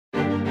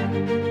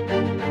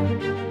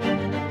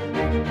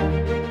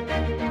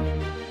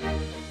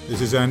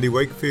This is Andy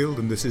Wakefield,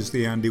 and this is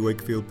the Andy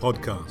Wakefield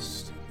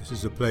Podcast. This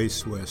is a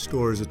place where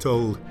stories are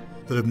told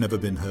that have never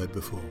been heard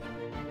before.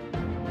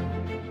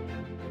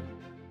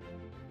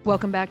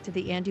 Welcome back to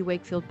the Andy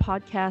Wakefield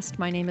Podcast.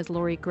 My name is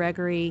Lori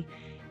Gregory.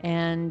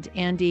 And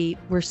Andy,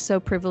 we're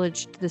so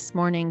privileged this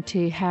morning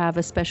to have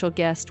a special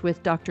guest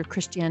with Dr.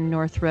 Christiane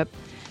Northrup.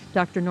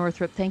 Dr.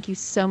 Northrup, thank you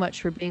so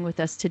much for being with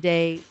us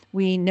today.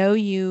 We know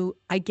you,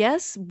 I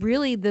guess,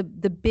 really the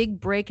big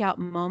breakout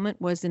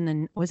moment was it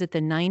the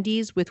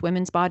 90s with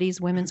Women's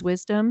Bodies, Women's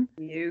Wisdom?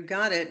 You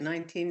got it,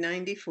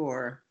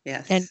 1994,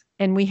 yes.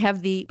 And we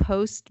have the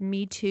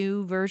post-Me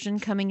Too version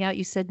coming out,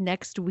 you said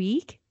next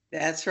week?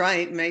 That's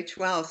right, May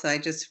 12th. I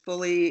just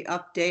fully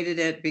updated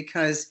it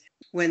because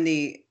when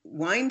the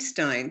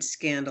Weinstein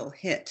scandal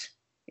hit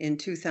in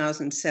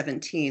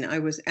 2017, I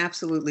was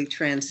absolutely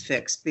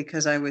transfixed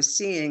because I was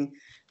seeing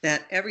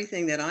that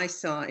everything that I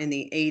saw in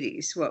the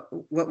 80s,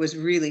 what was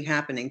really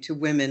happening to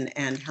women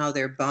and how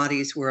their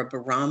bodies were a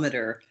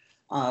barometer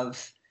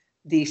of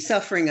the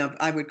suffering of,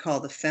 I would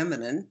call, the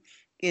feminine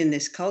in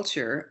this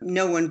culture.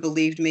 No one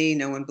believed me.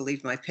 No one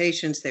believed my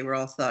patients.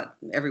 Everyone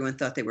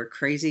thought they were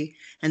crazy.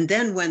 And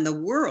then when the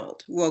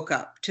world woke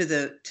up to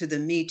the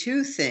Me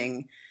Too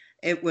thing,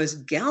 it was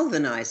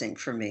galvanizing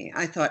for me.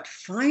 I thought,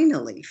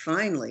 finally.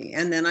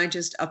 And then I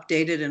just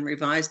updated and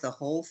revised the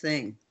whole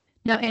thing.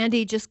 Now,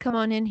 Andy, just come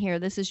on in here.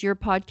 This is your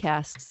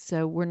podcast,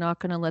 so we're not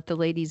going to let the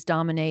ladies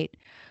dominate.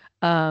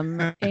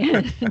 Even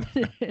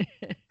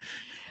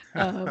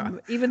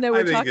though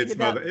we're talking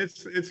about...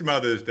 it's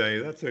Mother's Day.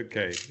 That's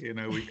okay.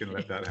 We can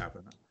let that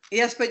happen.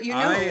 Yes, but Go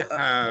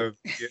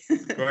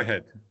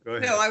ahead.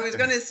 No, I was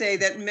going to say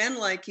that men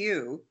like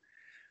you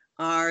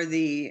are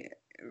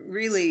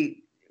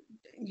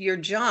your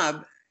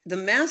job, the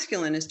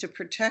masculine is to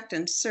protect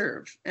and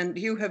serve. And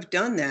you have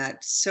done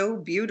that so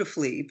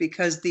beautifully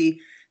because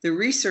the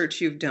research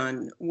you've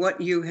done,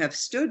 what you have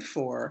stood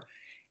for,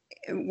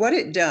 what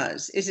it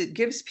does is it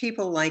gives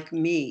people like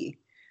me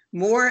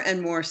more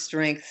and more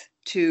strength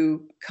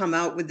to come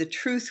out with the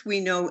truth we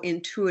know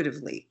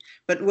intuitively.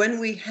 But when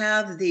we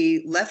have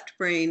the left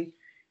brain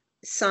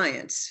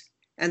science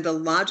and the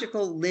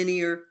logical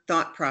linear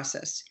thought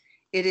process,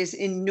 it is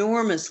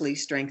enormously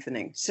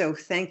strengthening. So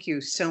thank you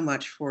so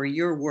much for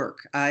your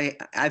work.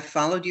 I've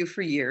followed you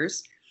for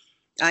years.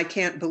 I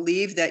can't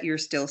believe that you're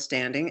still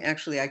standing.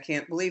 Actually, I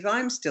can't believe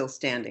I'm still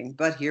standing,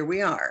 but here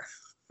we are.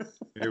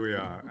 Here we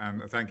are,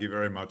 and thank you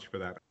very much for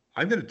that.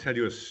 I'm going to tell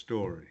you a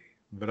story,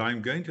 but I'm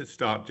going to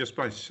start just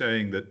by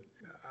saying that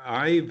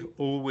I've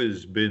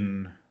always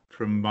been,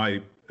 from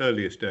my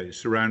earliest days,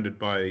 surrounded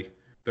by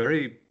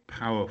very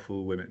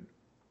powerful women.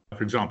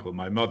 For example,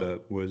 my mother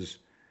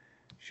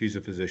she's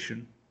a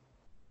physician,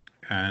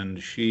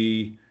 and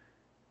she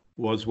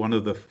was one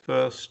of the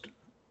first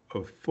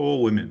of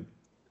 4 women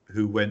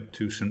who went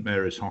to St.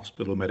 Mary's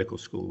Hospital Medical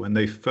School. When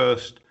they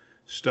first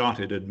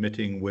started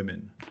admitting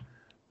women,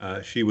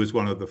 she was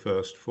one of the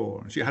first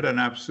 4. And she had an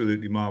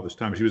absolutely marvelous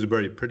time. She was a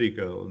very pretty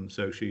girl, and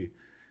so she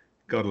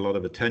got a lot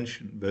of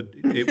attention. But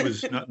it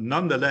was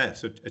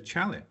nonetheless a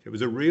challenge. It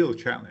was a real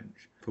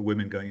challenge for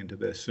women going into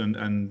this.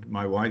 And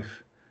my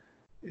wife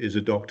is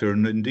a doctor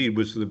and indeed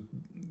was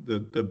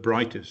the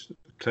brightest,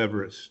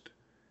 cleverest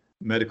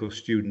medical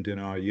student in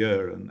our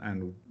year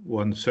and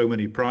won so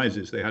many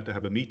prizes they had to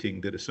have a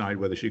meeting to decide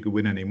whether she could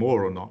win any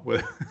more or not,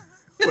 whether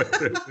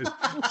it was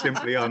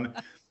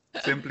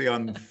simply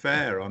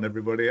unfair on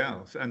everybody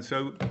else. And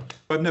so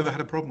I've never had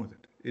a problem with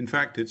it. In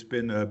fact, it's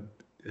been an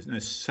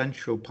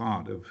essential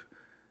part of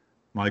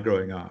my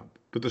growing up.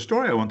 But the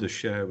story I want to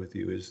share with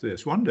you is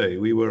this. One day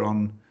we were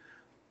on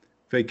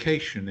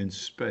vacation in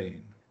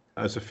Spain.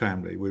 As a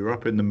family, we were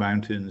up in the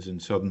mountains in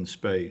southern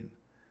Spain,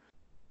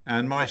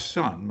 and my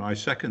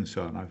second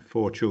son, I have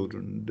 4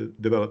 children,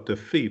 developed a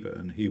fever,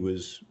 and he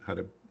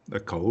had a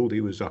cold. He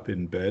was up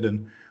in bed,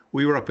 and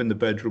we were up in the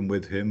bedroom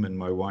with him, and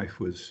my wife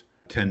was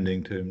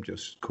tending to him,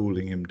 just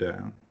cooling him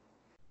down.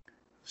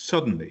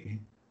 Suddenly,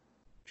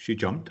 she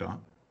jumped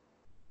up.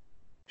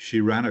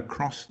 She ran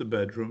across the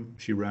bedroom.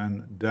 She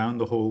ran down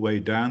the hallway,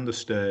 down the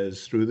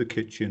stairs, through the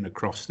kitchen,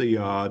 across the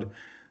yard,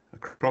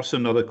 across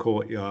another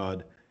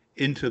courtyard,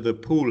 into the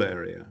pool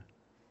area,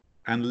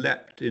 and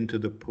leapt into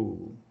the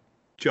pool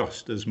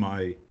just as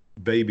my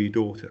baby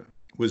daughter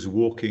was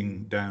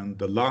walking down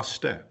the last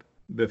step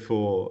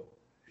before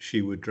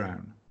she would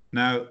drown.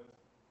 Now,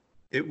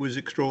 it was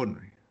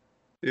extraordinary.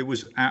 It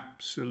was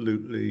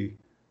absolutely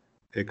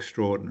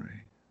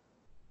extraordinary.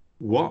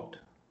 What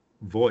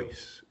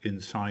voice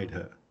inside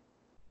her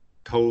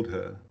told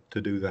her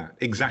to do that?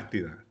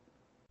 Exactly that.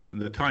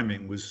 And the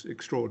timing was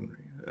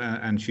extraordinary.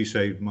 And she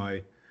saved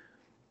my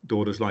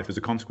daughter's life as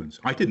a consequence.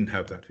 I didn't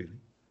have that feeling.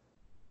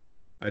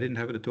 I didn't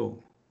have it at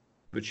all,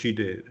 but she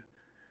did.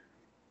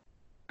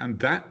 And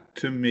that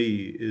to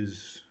me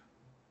is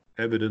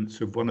evidence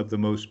of one of the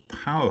most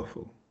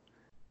powerful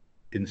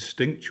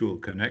instinctual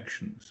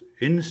connections,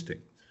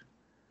 instincts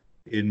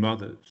in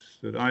mothers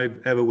that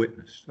I've ever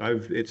witnessed.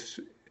 It's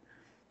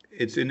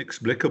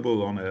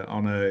inexplicable on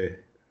a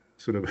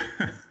sort of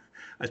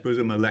I suppose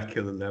a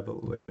molecular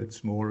level.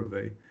 It's more of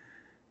a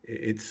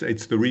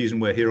It's the reason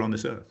we're here on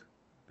this earth.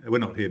 We're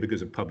not here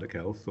because of public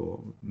health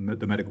or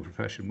the medical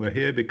profession. We're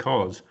here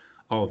because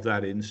of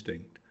that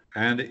instinct.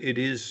 And it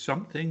is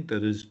something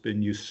that has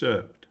been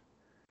usurped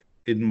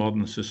in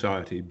modern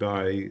society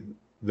by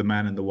the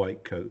man in the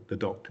white coat, the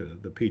doctor,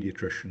 the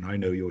pediatrician. I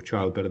know your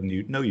child better than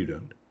you. No, you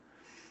don't.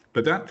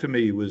 But that to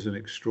me was an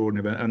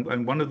extraordinary event.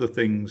 And one of the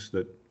things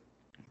that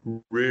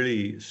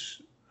really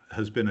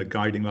has been a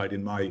guiding light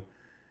in my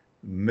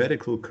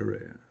medical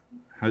career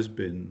has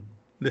been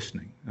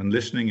listening, and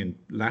listening in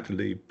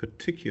latterly,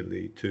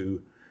 particularly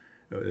to,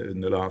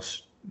 in the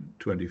last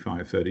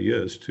 25, 30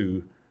 years,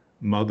 to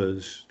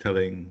mothers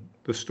telling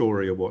the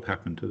story of what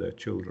happened to their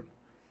children.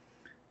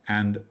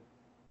 And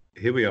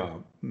here we are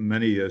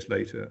many years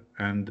later,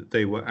 and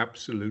they were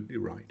absolutely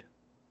right.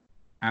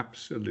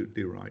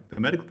 Absolutely right. The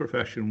medical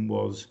profession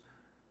was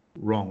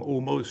wrong,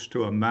 almost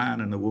to a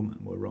man and a woman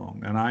were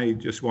wrong. And I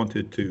just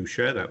wanted to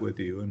share that with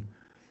you and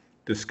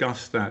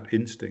discuss that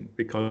instinct,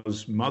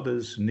 because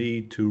mothers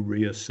need to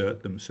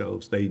reassert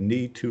themselves. They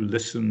need to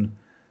listen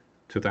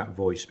to that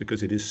voice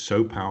because it is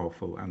so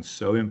powerful and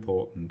so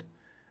important.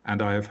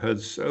 And I have heard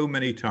so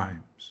many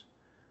times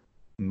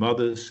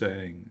mothers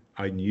saying,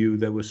 I knew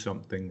there was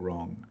something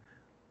wrong.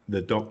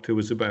 The doctor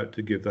was about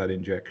to give that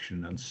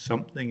injection and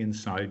something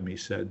inside me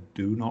said,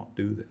 do not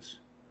do this.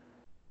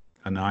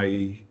 And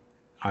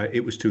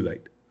it was too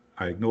late.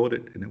 I ignored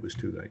it and it was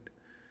too late.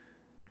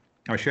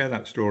 I share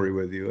that story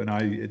with you, and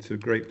it's a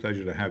great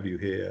pleasure to have you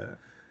here.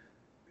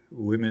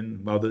 Women,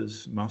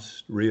 mothers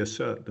must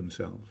reassert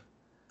themselves.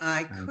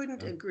 I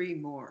couldn't agree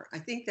more. I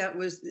think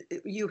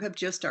you have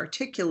just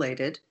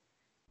articulated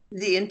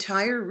the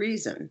entire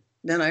reason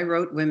that I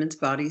wrote Women's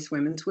Bodies,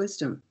 Women's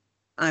Wisdom.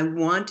 I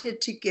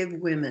wanted to give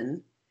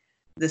women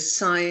the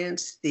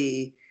science,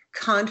 the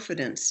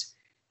confidence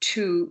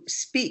to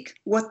speak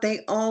what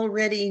they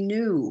already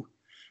knew.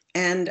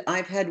 And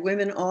I've had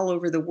women all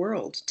over the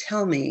world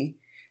tell me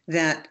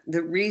that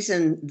the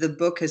reason the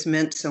book has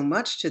meant so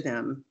much to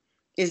them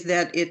is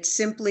that it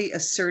simply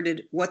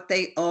asserted what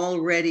they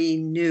already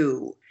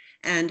knew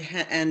and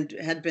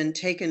had been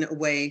taken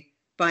away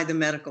by the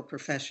medical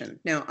profession.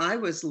 Now, I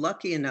was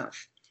lucky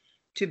enough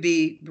to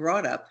be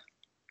brought up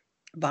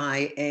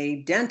by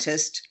a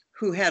dentist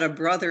who had a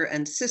brother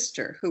and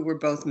sister who were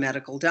both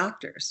medical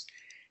doctors.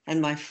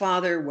 And my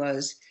father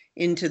was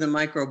into the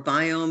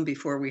microbiome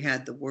before we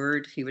had the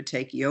word. He would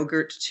take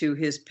yogurt to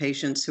his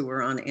patients who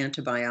were on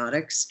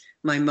antibiotics.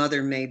 My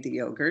mother made the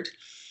yogurt.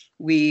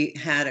 We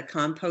had a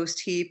compost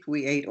heap.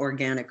 We ate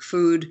organic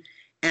food.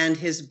 And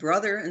his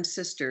brother and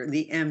sister,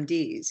 the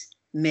MDs,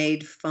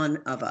 made fun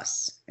of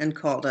us and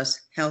called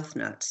us health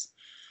nuts.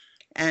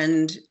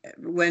 And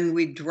when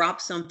we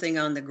dropped something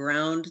on the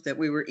ground that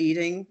we were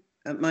eating,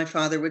 my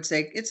father would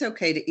say, it's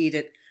okay to eat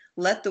it.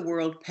 Let the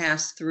world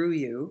pass through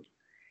you,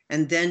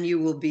 and then you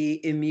will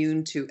be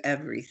immune to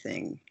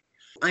everything.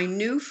 I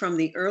knew from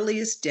the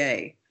earliest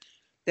day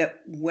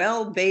that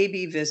well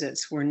baby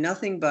visits were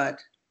nothing but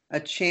a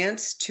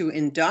chance to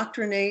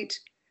indoctrinate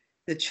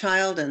the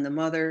child and the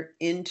mother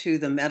into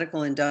the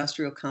medical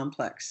industrial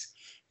complex.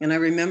 And I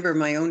remember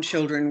my own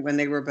children when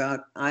they were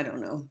about,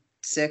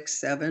 6,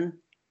 7,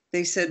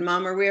 they said,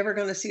 Mom, are we ever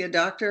going to see a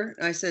doctor?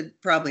 I said,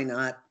 probably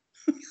not.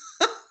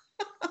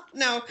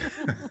 No,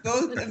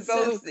 both,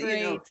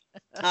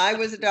 I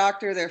was a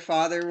doctor. Their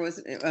father was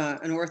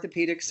an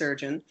orthopedic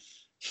surgeon.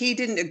 He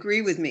didn't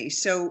agree with me.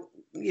 So,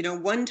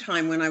 one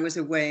time when I was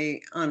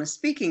away on a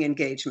speaking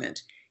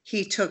engagement,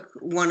 he took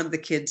one of the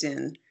kids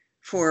in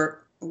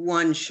for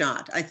one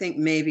shot. I think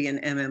maybe an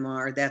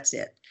MMR, that's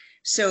it.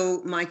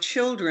 So my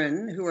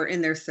children, who are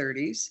in their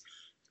 30s,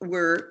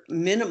 were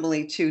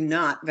minimally to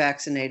not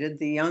vaccinated.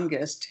 The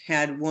youngest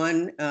had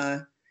one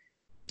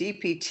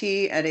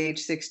DPT at age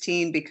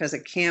 16 because a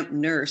camp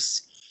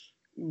nurse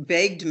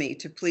begged me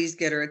to please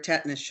get her a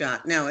tetanus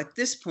shot. Now, at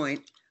this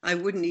point, I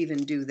wouldn't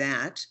even do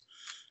that.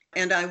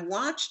 And I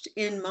watched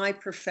in my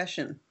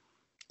profession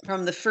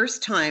from the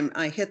first time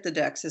I hit the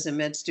decks as a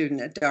med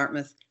student at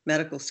Dartmouth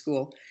Medical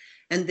School,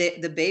 and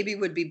the baby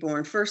would be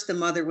born. First, the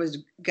mother was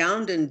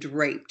gowned and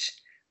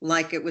draped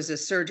like it was a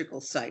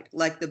surgical site,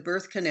 like the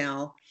birth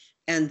canal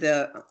and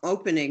the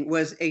opening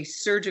was a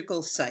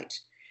surgical site.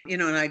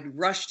 And I'd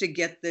rush to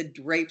get the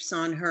drapes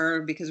on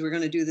her because we're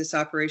going to do this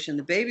operation.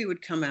 The baby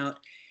would come out,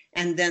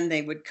 and then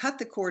they would cut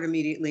the cord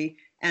immediately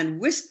and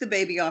whisk the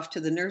baby off to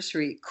the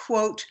nursery,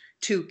 quote,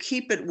 to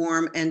keep it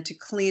warm and to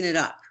clean it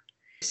up.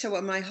 So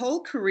my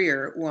whole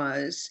career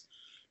was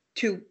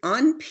to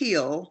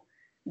unpeel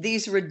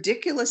these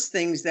ridiculous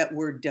things that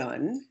were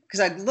done, because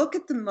I'd look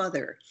at the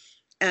mother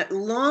and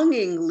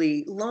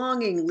longingly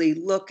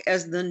look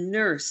as the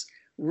nurse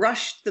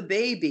rushed the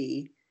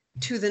baby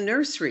to the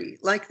nursery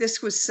like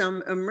this was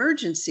some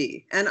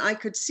emergency. And I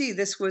could see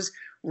this was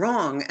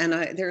wrong. And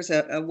there's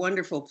a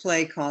wonderful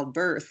play called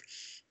Birth.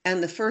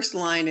 And the first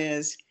line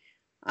is,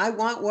 I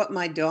want what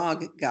my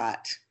dog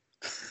got.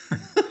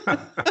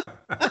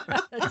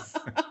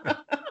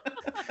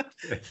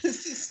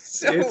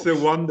 It's a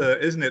wonder,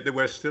 isn't it, that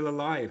we're still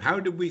alive? How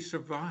did we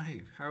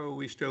survive? How are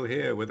we still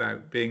here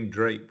without being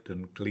draped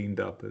and cleaned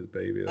up as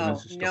babies? Oh,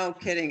 no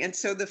kidding. And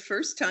so the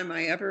first time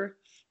I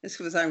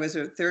was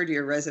a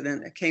third-year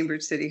resident at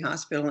Cambridge City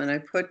Hospital, and I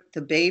put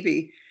the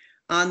baby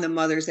on the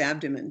mother's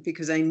abdomen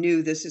because I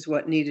knew this is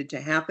what needed to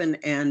happen,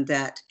 and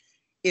that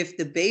if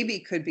the baby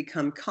could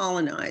become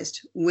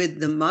colonized with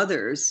the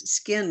mother's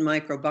skin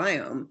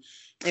microbiome,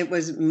 it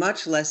was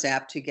much less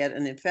apt to get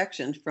an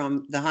infection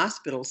from the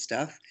hospital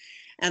stuff.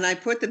 And I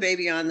put the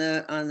baby on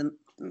the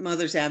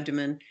mother's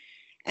abdomen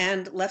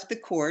and left the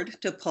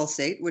cord to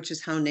pulsate, which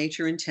is how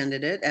nature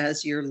intended it,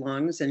 as your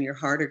lungs and your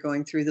heart are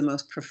going through the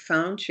most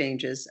profound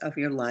changes of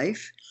your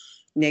life.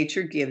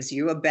 Nature gives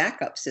you a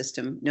backup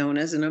system known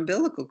as an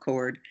umbilical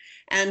cord.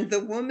 And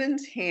the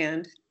woman's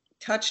hand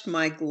touched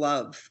my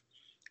glove,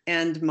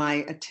 and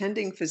my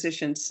attending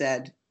physician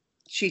said,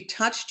 "She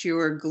touched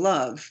your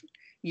glove.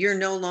 You're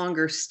no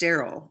longer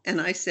sterile."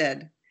 And I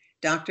said,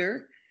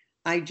 "Doctor,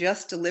 I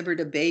just delivered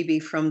a baby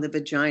from the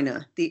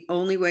vagina. The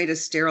only way to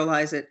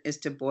sterilize it is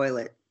to boil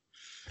it."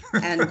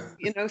 And,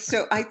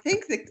 so I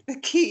think the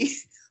key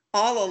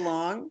all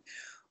along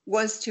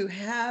was to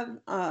have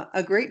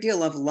a great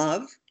deal of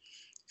love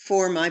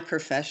for my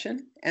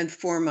profession and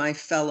for my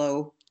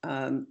fellow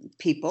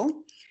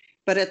people,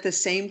 but at the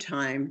same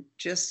time,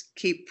 just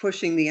keep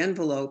pushing the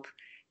envelope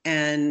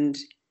and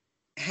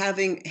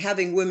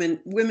having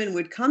women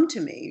would come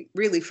to me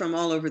really from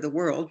all over the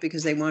world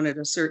because they wanted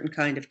a certain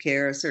kind of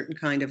care, a certain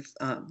kind of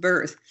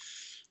birth.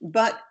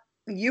 But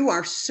you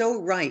are so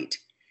right.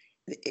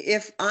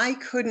 If I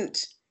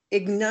couldn't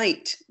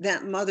ignite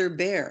that mother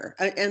bear,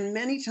 and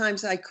many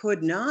times I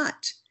could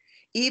not,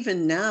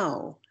 even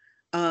now,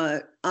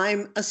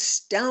 I'm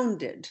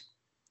astounded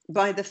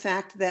by the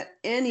fact that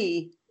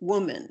any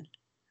woman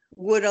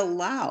would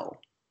allow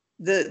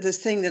the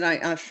thing that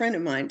a friend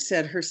of mine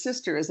said her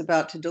sister is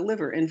about to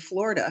deliver in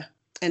Florida.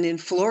 And in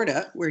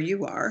Florida, where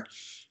you are,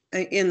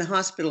 in the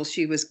hospital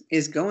she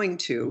is going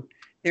to,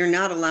 they're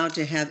not allowed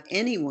to have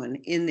anyone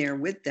in there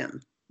with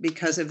them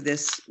because of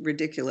this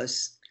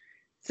ridiculous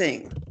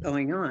thing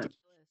going on.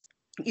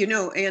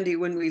 Andy,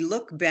 when we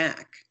look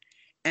back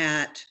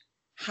at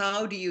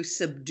how do you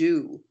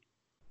subdue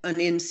an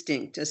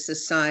instinct, a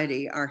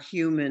society, our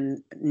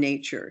human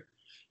nature,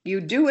 you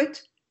do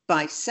it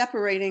by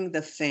separating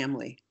the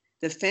family.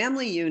 The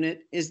family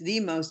unit is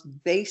the most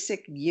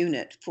basic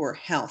unit for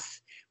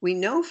health. We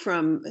know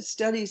from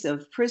studies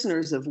of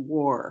prisoners of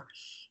war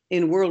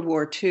in World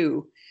War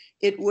II,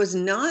 it was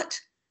not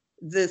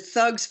the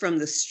thugs from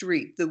the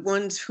street, the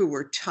ones who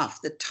were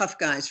tough, the tough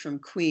guys from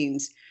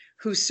Queens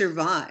who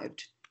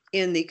survived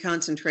in the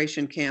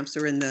concentration camps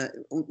or in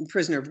the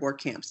prisoner of war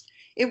camps.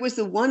 It was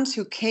the ones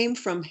who came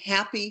from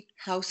happy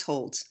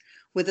households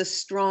with a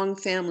strong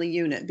family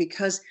unit,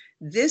 because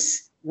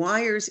this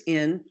wires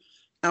in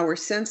our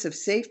sense of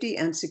safety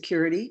and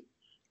security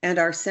and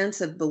our sense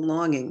of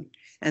belonging.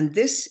 And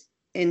this,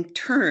 in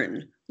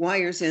turn,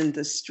 wires in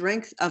the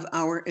strength of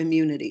our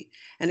immunity.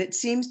 And it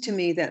seems to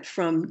me that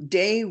from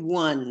day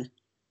one,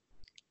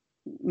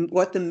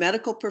 what the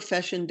medical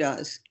profession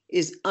does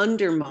is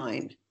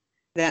undermine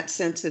that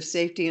sense of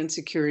safety and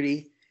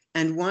security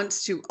and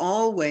wants to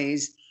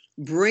always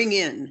bring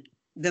in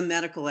the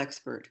medical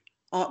expert,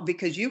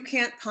 because you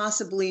can't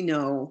possibly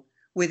know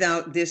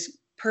without this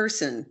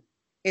person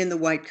in the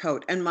white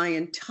coat. And my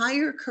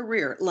entire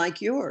career,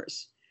 like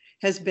yours,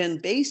 has been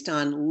based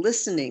on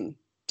listening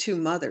to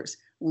mothers,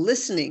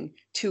 listening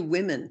to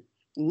women,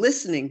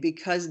 listening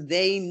because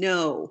they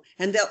know.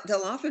 And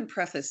they'll often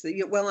preface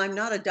that, well, I'm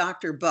not a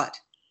doctor, but,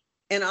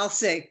 and I'll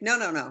say,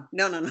 no.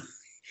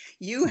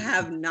 You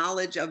have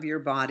knowledge of your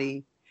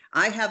body.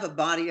 I have a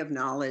body of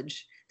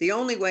knowledge. The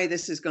only way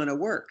this is going to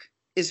work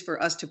is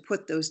for us to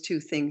put those two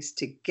things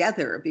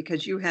together,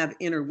 because you have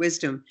inner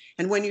wisdom.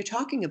 And when you're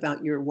talking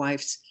about your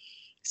wife's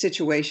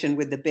situation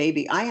with the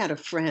baby, I had a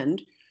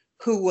friend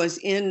who was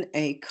in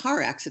a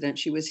car accident.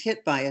 She was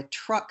hit by a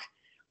truck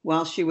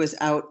while she was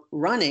out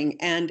running.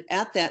 And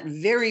at that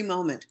very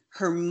moment,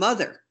 her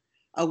mother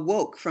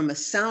awoke from a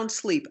sound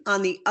sleep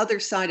on the other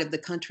side of the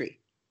country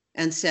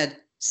and said,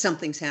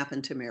 "Something's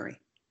happened to Mary."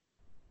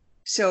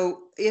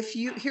 So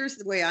here's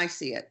the way I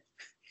see it.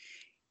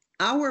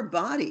 Our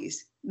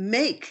bodies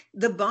make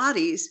the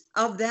bodies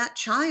of that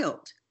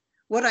child.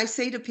 What I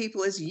say to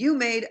people is, you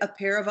made a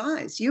pair of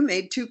eyes, you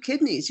made 2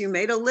 kidneys, you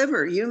made a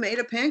liver, you made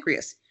a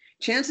pancreas.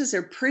 Chances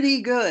are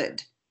pretty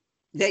good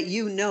that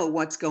you know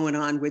what's going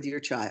on with your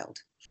child.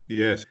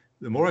 Yes.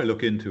 The more I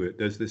look into it,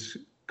 there's this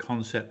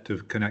concept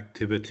of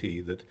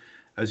connectivity that,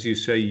 as you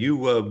say, you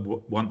were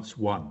once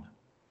one.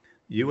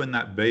 You and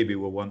that baby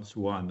were once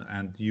one,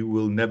 and you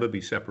will never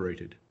be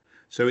separated.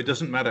 So it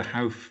doesn't matter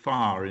how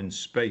far in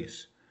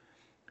space.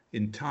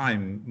 In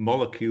time,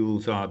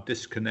 molecules are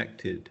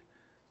disconnected.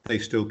 They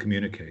still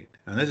communicate.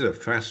 And this is a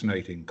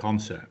fascinating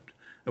concept.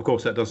 Of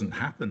course, that doesn't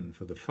happen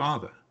for the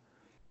father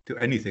to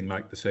anything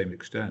like the same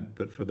extent.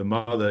 But for the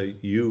mother,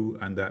 you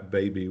and that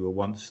baby were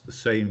once the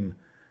same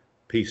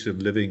piece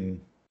of living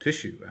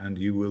tissue, and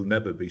you will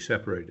never be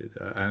separated.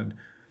 And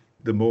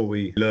the more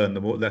we learn,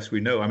 the more less we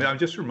know. I mean, I'm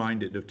just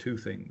reminded of two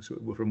things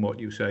from what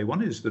you say.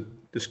 One is the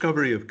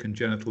discovery of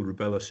congenital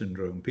rubella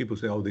syndrome. People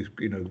say, oh, these,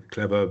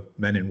 clever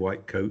men in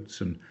white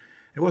coats. And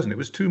it wasn't. It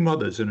was two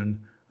mothers in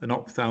an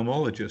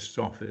ophthalmologist's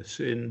office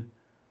in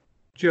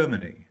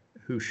Germany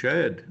who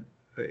shared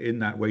in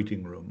that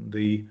waiting room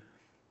the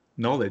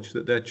knowledge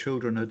that their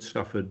children had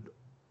suffered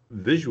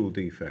visual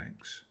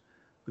defects,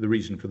 the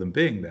reason for them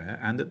being there,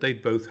 and that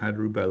they'd both had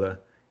rubella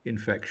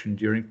infection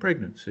during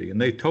pregnancy. And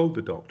they told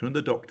the doctor, and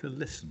the doctor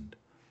listened.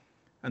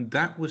 And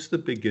that was the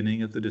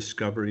beginning of the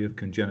discovery of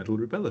congenital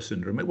rubella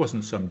syndrome. It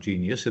wasn't some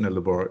genius in a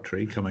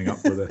laboratory coming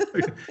up with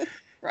a...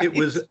 Right. It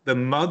was the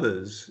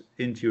mother's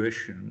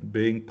intuition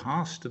being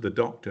passed to the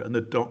doctor, and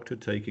the doctor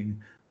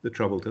taking the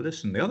trouble to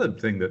listen. The other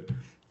thing that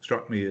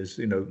struck me is,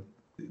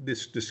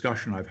 this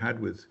discussion I've had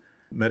with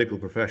medical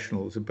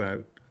professionals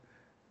about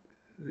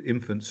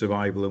infant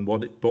survival and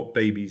what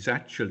babies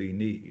actually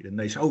need. And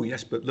they say, oh,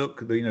 yes, but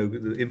look,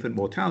 the infant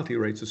mortality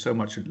rates are so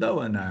much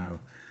lower now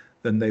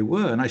than they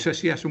were. And I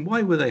says, yes, and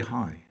why were they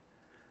high?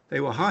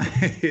 They were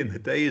high in the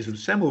days of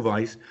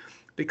Semmelweis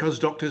because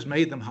doctors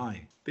made them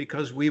high,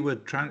 because we were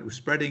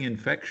spreading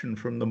infection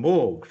from the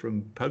morgue,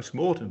 from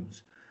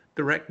post-mortems,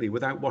 directly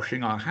without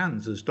washing our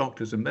hands as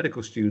doctors and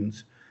medical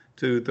students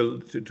to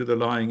the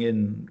lying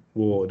in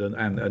ward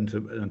and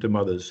to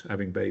mothers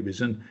having babies.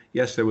 And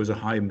yes, there was a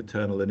high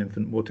maternal and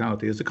infant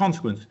mortality as a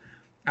consequence,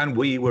 and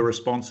we were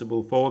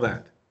responsible for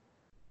that.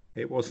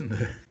 It wasn't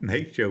that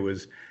nature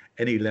was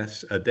any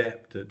less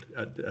adept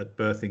at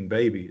birthing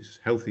babies,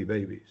 healthy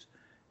babies.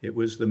 It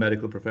was the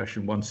medical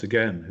profession once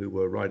again who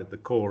were right at the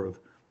core of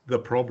the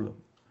problem.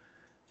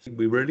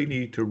 We really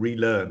need to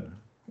relearn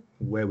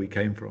where we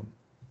came from.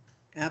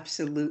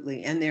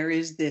 Absolutely. And there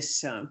is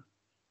this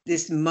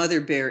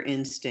mother bear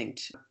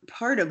instinct.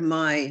 Part of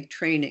my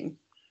training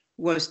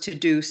was to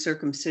do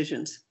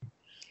circumcisions.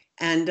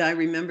 And I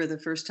remember the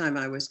first time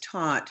I was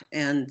taught,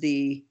 and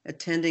the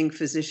attending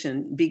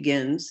physician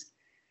begins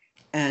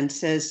and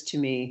says to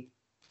me,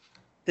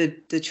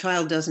 the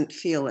child doesn't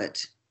feel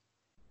it.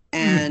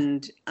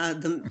 And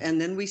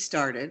then we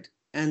started,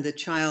 and the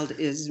child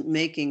is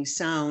making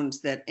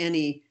sounds that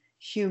any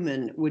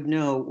human would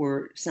know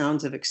were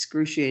sounds of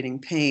excruciating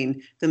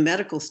pain. The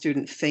medical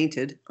student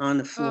fainted on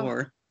the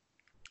floor.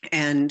 Oh.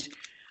 And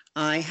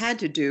I had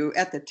to do,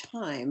 at the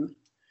time,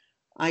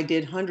 I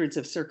did hundreds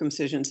of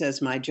circumcisions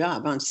as my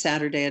job. On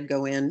Saturday, I'd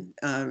go in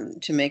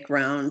to make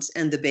rounds,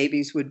 and the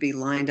babies would be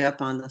lined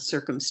up on the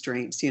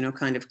circumstraints,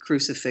 kind of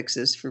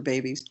crucifixes for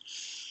babies.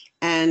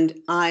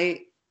 And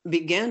I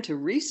began to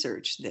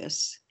research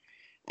this,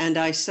 and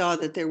I saw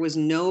that there was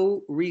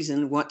no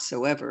reason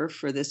whatsoever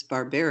for this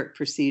barbaric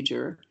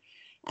procedure.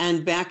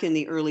 And back in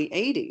the early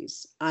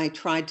 80s, I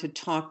tried to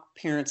talk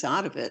parents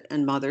out of it,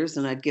 and mothers,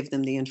 and I'd give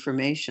them the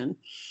information.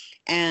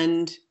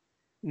 And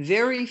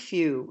very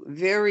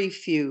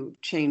few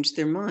changed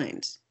their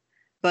minds.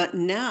 But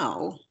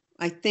now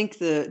I think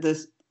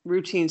the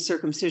routine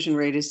circumcision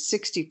rate is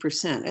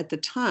 60%. At the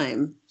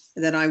time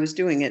that I was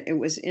doing it, it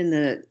was in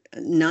the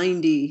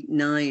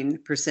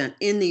 99%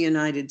 in the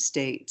United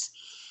States.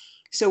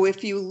 So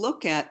if you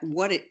look at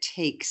what it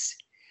takes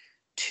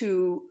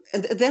to,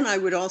 and then I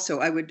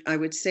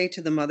would say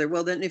to the mother,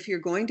 well, then if you're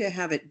going to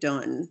have it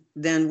done,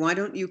 then why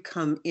don't you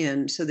come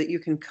in so that you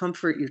can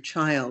comfort your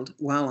child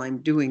while I'm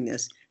doing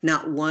this?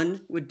 Not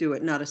one would do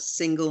it. Not a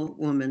single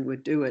woman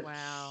would do it.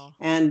 Wow.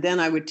 And then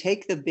I would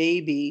take the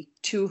baby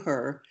to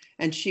her,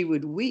 and she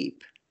would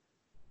weep.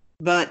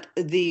 But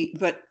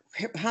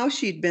how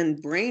she'd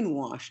been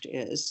brainwashed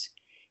is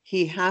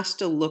he has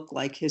to look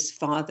like his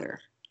father.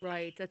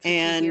 Right. That's what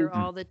you hear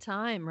all the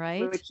time,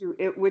 right?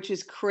 Which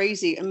is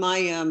crazy. And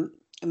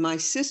my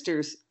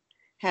sisters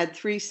had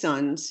 3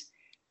 sons,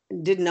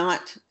 did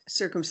not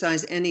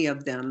circumcise any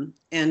of them.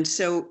 And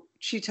so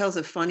she tells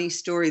a funny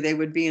story. They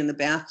would be in the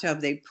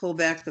bathtub. They'd pull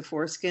back the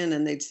foreskin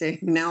and they'd say,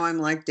 now I'm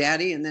like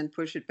daddy, and then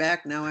push it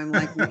back. Now I'm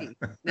like me.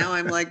 Now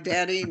I'm like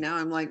daddy. Now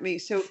I'm like me.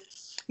 So,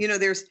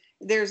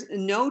 there's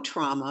no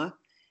trauma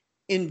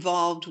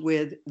involved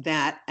with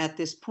that at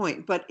this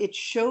point, but it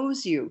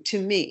shows you,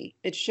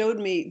 it showed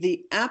me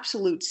the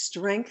absolute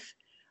strength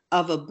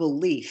of a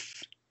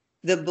belief.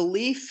 The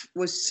belief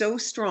was so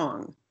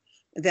strong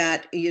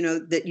that,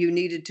 that you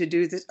needed to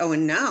do this. Oh,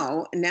 and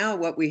now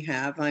what we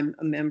have, I'm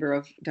a member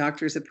of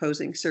Doctors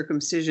Opposing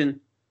Circumcision,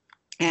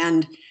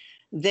 and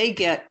they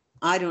get,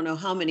 I don't know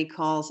how many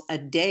calls a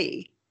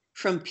day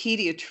from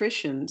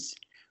pediatricians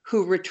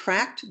who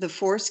retract the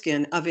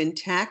foreskin of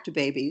intact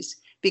babies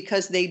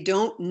because they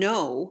don't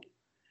know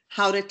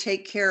how to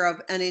take care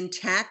of an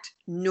intact,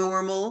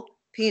 normal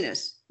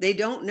penis. They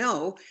don't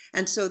know.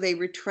 And so they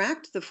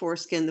retract the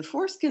foreskin. The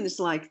foreskin is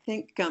like,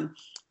 think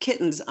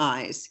kitten's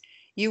eyes.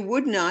 You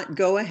would not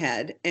go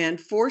ahead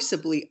and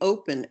forcibly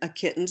open a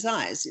kitten's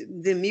eyes.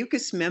 The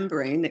mucous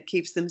membrane that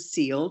keeps them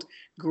sealed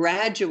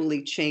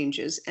gradually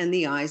changes and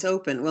the eyes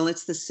open. Well,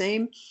 it's the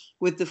same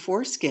with the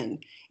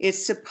foreskin.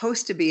 It's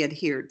supposed to be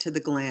adhered to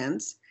the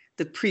glands.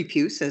 the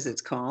prepuce, as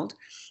it's called,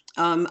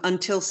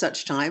 until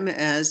such time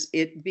as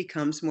it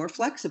becomes more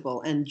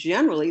flexible. And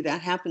generally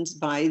that happens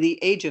by the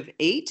age of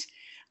 8.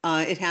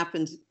 It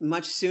happens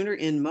much sooner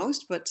in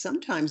most, but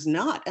sometimes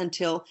not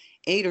until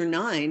 8 or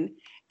 9.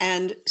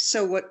 And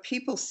so what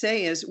people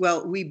say is,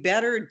 well, we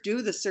better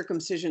do the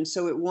circumcision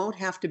so it won't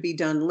have to be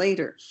done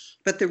later.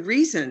 But the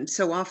reason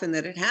so often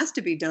that it has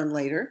to be done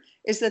later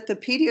is that the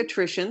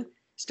pediatrician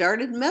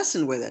started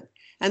messing with it.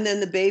 And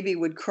then the baby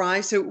would cry.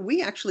 So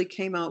we actually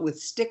came out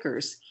with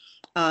stickers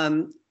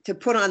to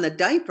put on the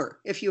diaper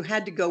if you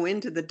had to go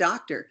into the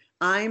doctor.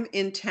 I'm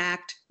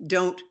intact,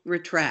 don't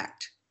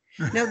retract.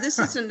 Now, this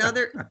is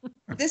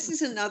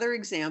another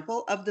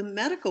example of the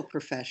medical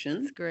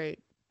profession. That's great.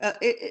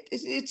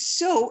 It's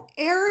so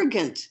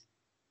arrogant.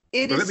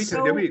 It is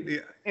so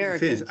arrogant.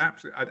 It is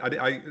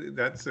absolutely.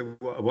 That's a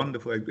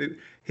wonderful.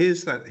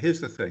 Here's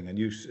the thing, and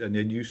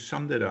you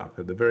summed it up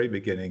at the very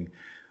beginning.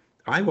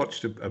 I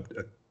watched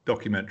a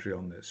documentary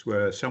on this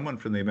where someone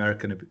from the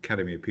American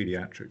Academy of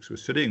Pediatrics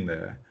was sitting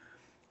there,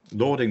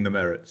 lauding the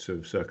merits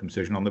of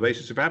circumcision on the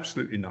basis of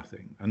absolutely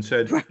nothing, and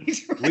said, Right.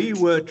 we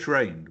were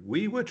trained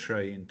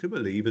to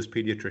believe as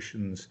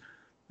pediatricians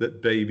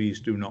that babies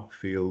do not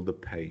feel the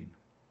pain.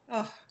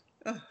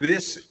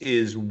 This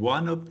is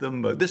one of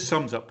them. This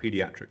sums up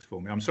pediatrics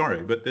for me. I'm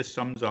sorry, but this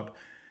sums up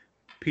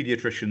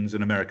pediatricians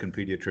and American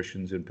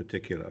pediatricians in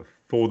particular,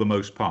 for the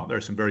most part. There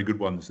are some very good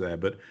ones there,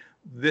 but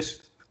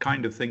this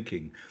kind of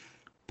thinking,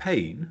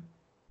 pain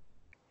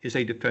is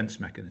a defense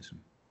mechanism.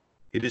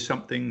 It is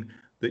something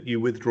that you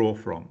withdraw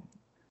from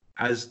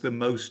as the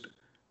most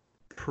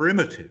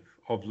primitive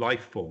of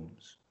life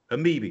forms,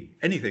 amoeba,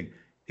 anything.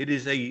 It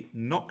is a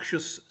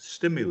noxious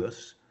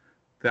stimulus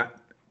that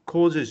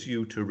causes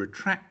you to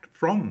retract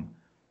from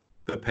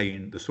the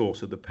pain, the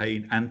source of the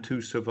pain, and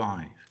to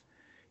survive.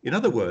 In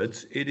other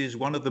words, it is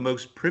one of the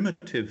most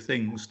primitive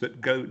things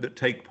that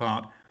take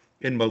part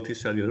in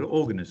multicellular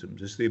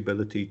organisms, is the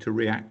ability to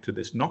react to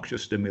this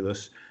noxious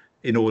stimulus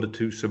in order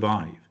to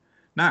survive.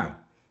 Now,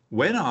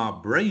 when our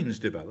brains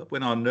develop,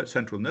 when our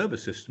central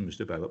nervous systems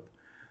develop,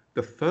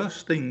 the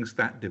first things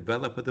that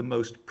develop are the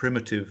most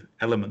primitive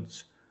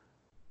elements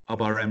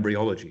of our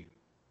embryology.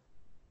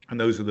 And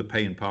those are the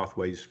pain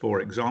pathways, for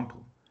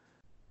example.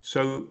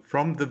 So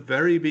from the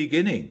very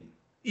beginning,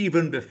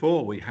 even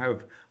before we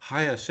have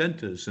higher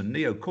centers and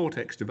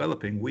neocortex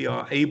developing, we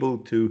are able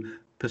to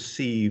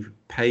perceive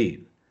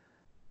pain.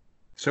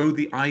 So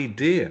the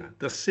idea,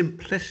 the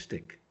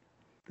simplistic,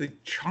 the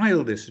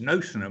childish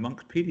notion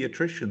amongst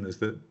pediatricians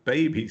that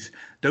babies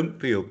don't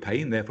feel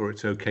pain, therefore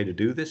it's okay to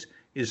do this,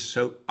 is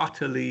so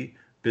utterly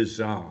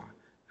bizarre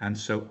and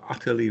so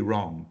utterly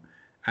wrong.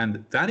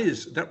 And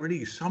that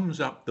really sums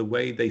up the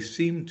way they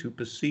seem to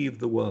perceive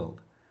the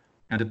world,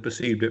 and have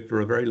perceived it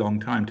for a very long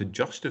time, to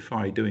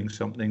justify doing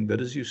something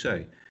that, as you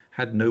say,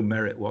 had no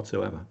merit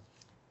whatsoever.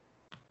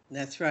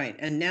 That's right.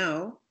 And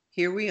now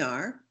here we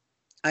are.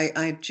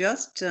 I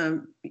just,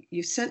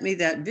 you sent me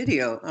that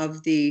video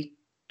of the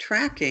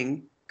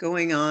tracking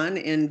going on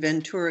in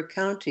Ventura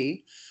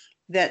County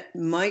that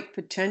might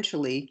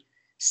potentially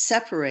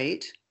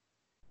separate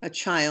a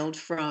child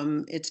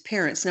from its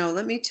parents. Now,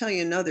 let me tell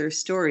you another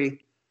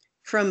story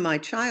from my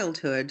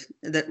childhood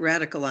that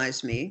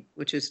radicalized me,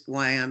 which is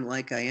why I'm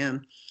like I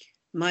am.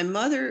 My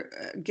mother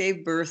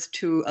gave birth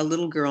to a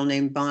little girl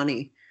named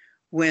Bonnie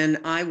when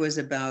I was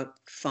about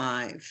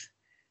 5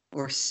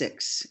 or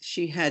 6.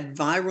 She had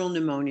viral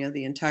pneumonia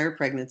the entire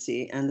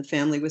pregnancy, and the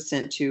family was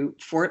sent to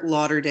Fort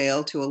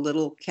Lauderdale to a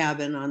little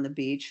cabin on the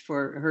beach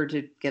for her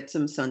to get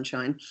some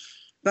sunshine.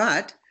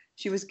 But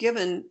she was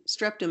given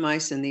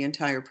streptomycin the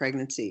entire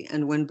pregnancy.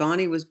 And when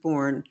Bonnie was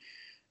born,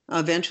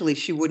 eventually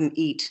she wouldn't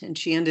eat, and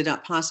she ended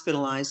up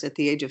hospitalized at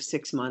the age of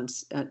 6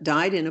 months,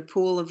 died in a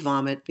pool of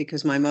vomit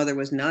because my mother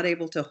was not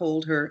able to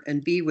hold her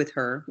and be with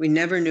her. We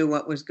never knew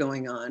what was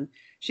going on.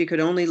 She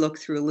could only look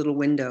through a little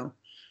window.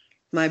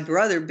 My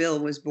brother, Bill,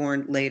 was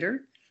born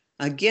later.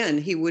 Again,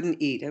 he wouldn't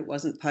eat. It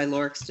wasn't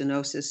pyloric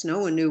stenosis. No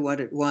one knew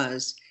what it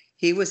was.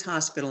 He was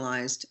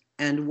hospitalized.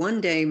 And one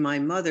day my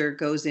mother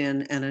goes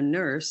in and a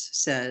nurse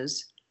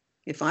says,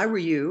 "If I were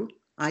you,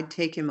 I'd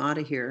take him out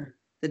of here.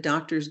 The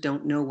doctors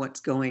don't know what's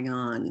going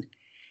on."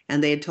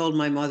 And they had told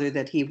my mother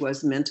that he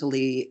was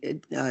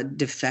mentally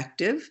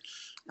defective.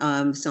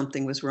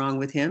 Something was wrong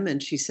with him.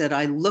 And she said,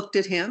 "I looked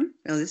at him."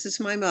 Now, this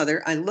is my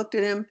mother. "I looked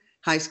at him,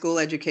 high school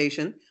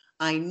education.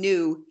 I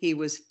knew he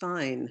was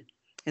fine."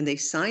 And they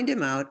signed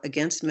him out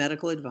against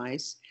medical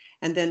advice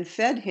and then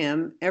fed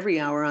him every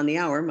hour on the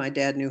hour. My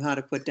dad knew how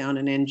to put down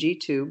an NG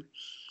tube.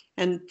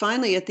 And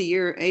finally, at the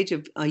age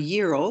of a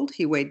year old,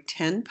 he weighed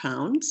 10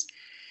 pounds.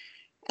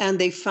 And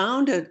they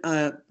found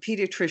a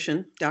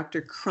pediatrician,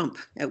 Dr. Crump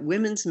at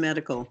Women's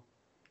Medical,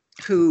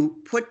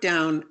 who put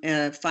down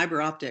a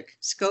fiber optic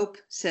scope,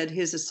 said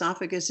his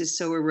esophagus is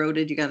so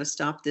eroded, you got to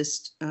stop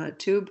this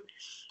tube.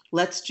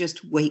 Let's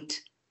just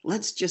wait.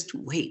 Let's just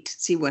wait,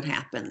 see what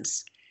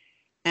happens.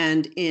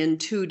 And in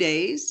 2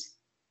 days,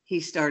 he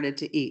started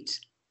to eat.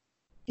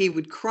 He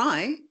would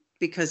cry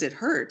because it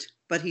hurt,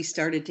 but he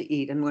started to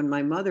eat. And when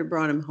my mother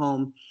brought him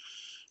home,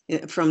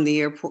 from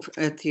the airport.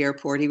 At the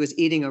airport, he was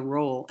eating a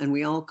roll, and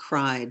we all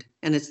cried.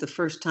 And it's the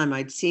first time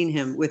I'd seen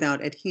him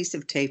without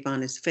adhesive tape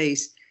on his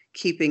face,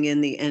 keeping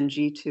in the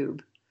NG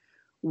tube.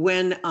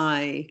 When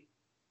I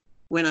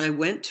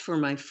went for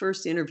my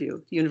first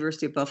interview,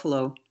 University of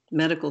Buffalo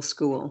Medical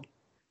School,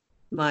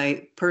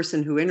 my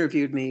person who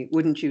interviewed me,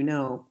 wouldn't you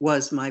know,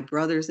 was my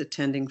brother's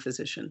attending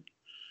physician.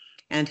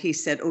 And he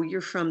said, "Oh,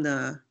 you're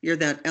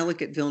that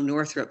Ellicottville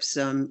Northrups."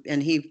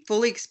 And he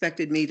fully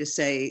expected me to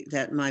say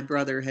that my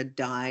brother had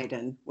died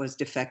and was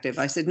defective.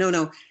 I said,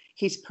 no,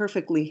 he's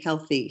perfectly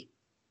healthy.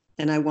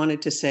 And I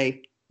wanted to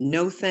say,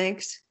 no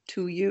thanks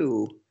to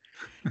you.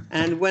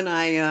 And when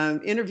I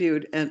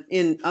interviewed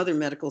in other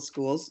medical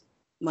schools,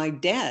 my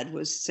dad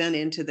was sent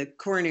into the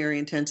coronary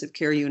intensive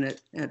care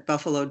unit at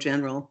Buffalo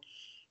General.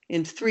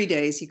 In 3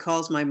 days, he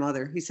calls my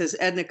mother. He says,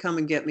 "Edna, come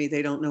and get me.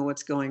 They don't know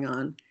what's going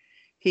on."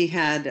 He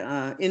had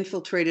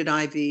infiltrated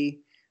IV,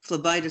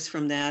 phlebitis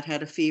from that,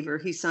 had a fever.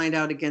 He signed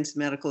out against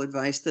medical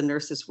advice. The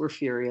nurses were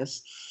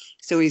furious.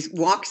 So he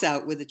walks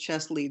out with the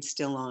chest lead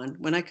still on.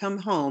 When I come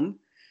home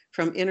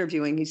from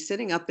interviewing, he's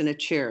sitting up in a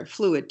chair,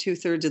 fluid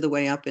 2/3 of the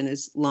way up in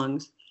his lung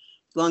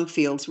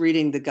fields,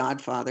 reading The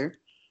Godfather,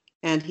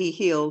 and he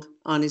healed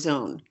on his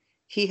own.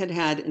 He had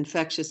had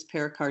infectious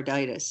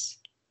pericarditis,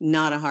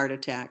 not a heart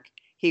attack.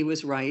 He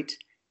was right.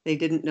 They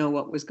didn't know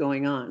what was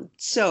going on.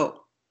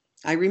 So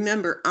I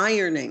remember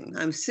ironing.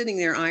 I'm sitting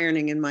there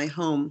ironing in my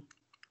home,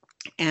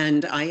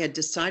 and I had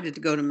decided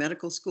to go to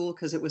medical school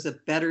because it was a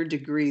better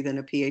degree than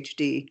a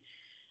PhD.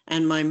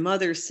 And my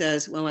mother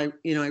says, "Well, I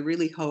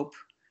really hope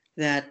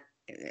that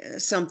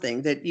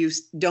that you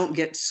don't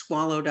get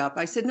swallowed up."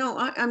 I said, "No,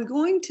 I'm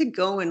going to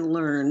go and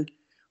learn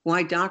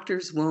why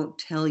doctors won't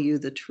tell you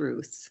the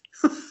truth."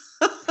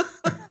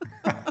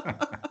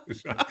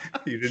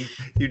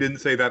 You didn't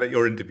say that at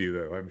your interview,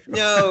 though, I'm sure.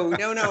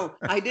 No,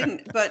 I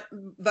didn't. But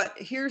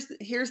here's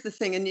the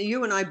thing, and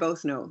you and I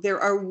both know there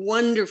are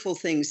wonderful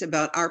things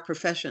about our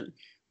profession,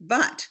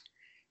 but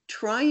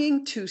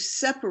trying to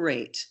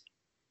separate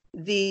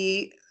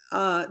the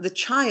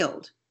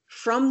child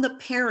from the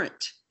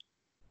parent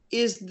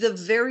is the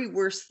very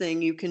worst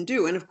thing you can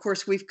do. And of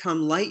course, we've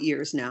come light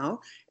years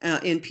now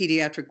in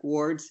pediatric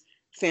wards.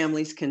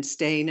 Families can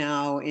stay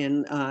now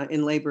in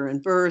labor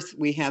and birth.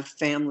 We have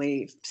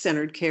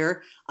family-centered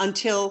care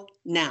until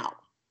now.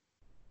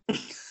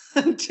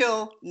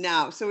 Until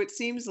now. So it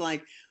seems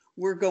like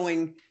we're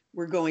going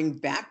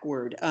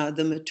backward.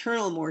 The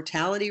maternal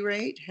mortality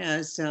rate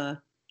has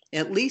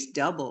at least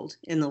doubled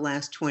in the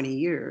last 20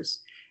 years.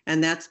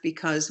 And that's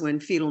because when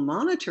fetal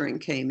monitoring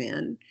came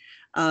in,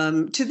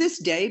 to this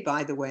day,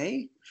 by the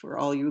way, for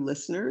all you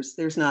listeners,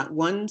 there's not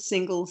one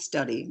single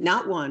study,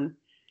 not one,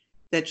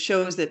 that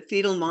shows that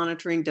fetal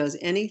monitoring does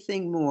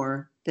anything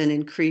more than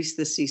increase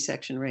the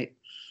C-section rate.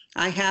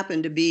 I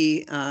happened to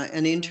be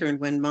an intern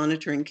when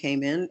monitoring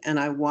came in, and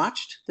I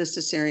watched the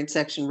cesarean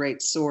section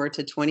rate soar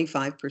to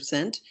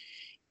 25%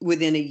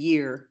 within a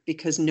year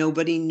because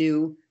nobody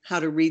knew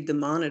how to read the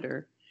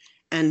monitor.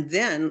 And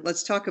then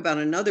let's talk about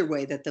another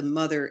way that the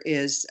mother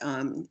is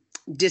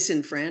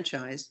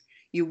disenfranchised.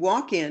 You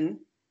walk in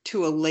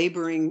to a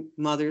laboring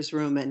mother's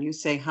room and you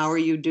say, "How are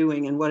you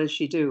doing?" And what does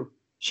she do?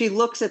 She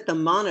looks at the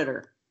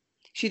monitor.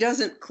 She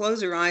doesn't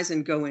close her eyes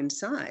and go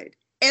inside.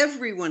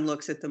 Everyone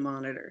looks at the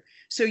monitor.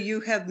 So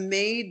you have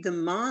made the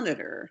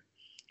monitor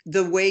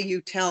the way you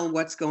tell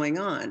what's going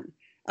on.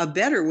 A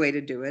better way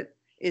to do it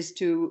is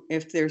to,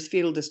 if there's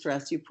fetal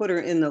distress, you put her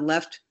in the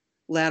left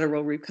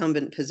lateral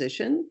recumbent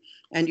position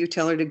and you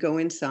tell her to go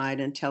inside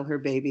and tell her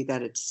baby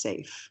that it's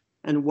safe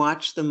and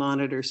watch the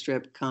monitor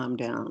strip calm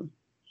down.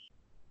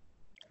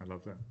 I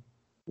love that.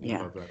 Yeah.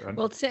 I love that.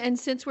 Well, and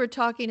since we're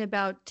talking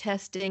about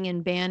testing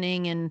and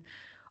banning and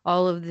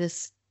all of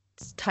this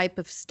type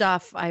of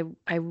stuff, I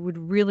would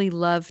really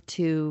love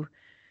to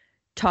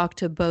talk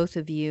to both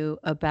of you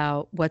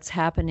about what's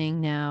happening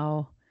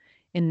now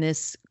in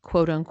this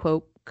quote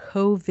unquote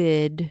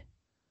COVID,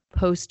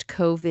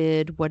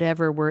 post-COVID,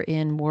 whatever we're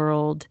in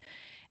world,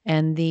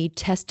 and the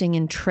testing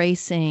and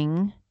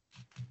tracing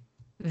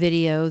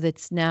video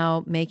that's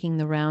now making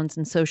the rounds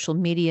in social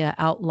media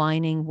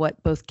outlining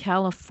what both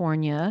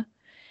California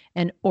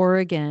and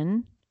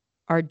Oregon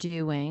are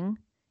doing,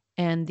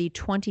 and the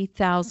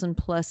 20,000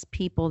 plus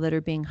people that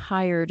are being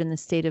hired in the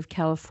state of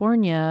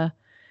California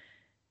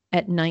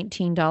at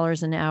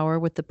 $19 an hour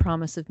with the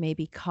promise of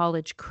maybe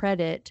college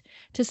credit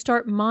to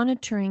start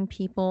monitoring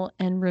people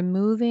and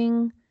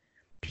removing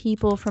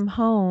people from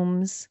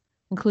homes,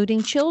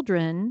 including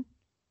children,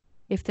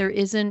 if there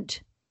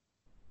isn't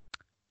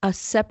a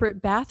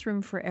separate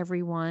bathroom for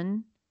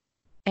everyone.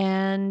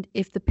 And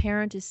if the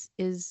parent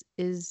is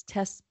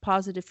test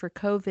positive for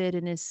COVID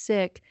and is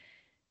sick,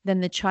 then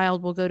the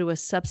child will go to a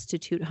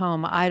substitute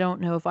home. I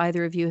don't know if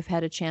either of you have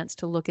had a chance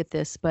to look at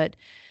this, but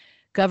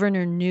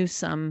Governor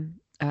Newsom,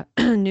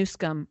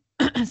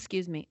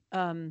 excuse me,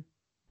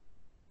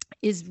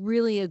 is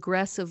really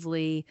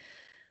aggressively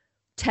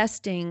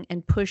testing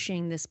and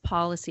pushing this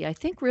policy. I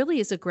think really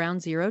is a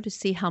ground zero to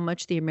see how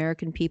much the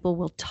American people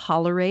will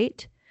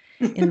tolerate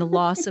in the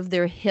loss of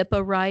their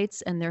HIPAA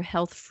rights and their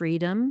health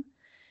freedom.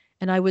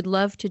 And I would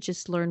love to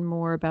just learn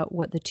more about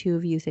what the two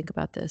of you think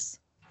about this.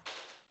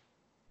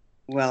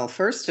 Well,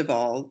 first of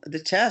all, the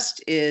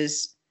test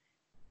is,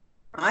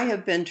 I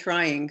have been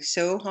trying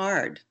so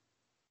hard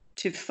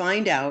to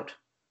find out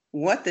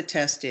what the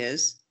test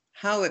is,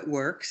 how it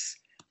works.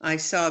 I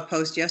saw a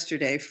post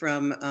yesterday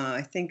from,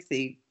 I think,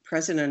 the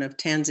president of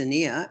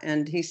Tanzania,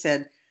 and he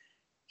said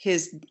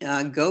his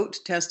goat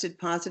tested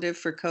positive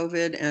for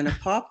COVID and a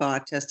pawpaw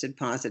tested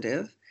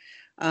positive.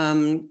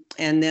 And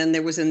then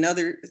there was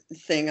another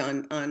thing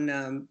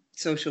on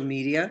social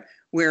media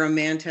where a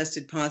man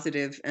tested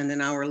positive and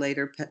an hour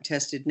later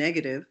tested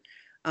negative.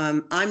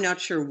 I'm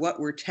not sure what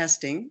we're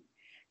testing,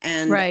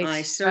 and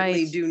I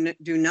certainly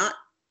do not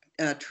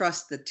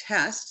trust the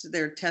test.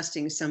 They're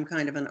testing some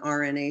kind of an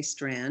RNA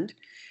strand.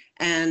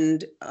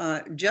 And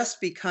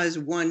just because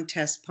one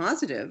tests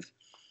positive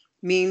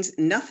means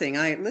nothing.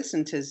 I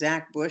listened to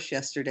Zach Bush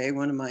yesterday,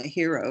 one of my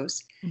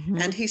heroes,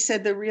 and he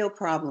said the real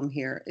problem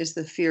here is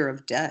the fear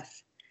of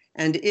death.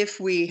 And if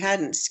we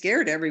hadn't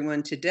scared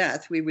everyone to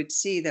death, we would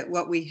see that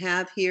what we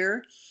have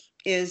here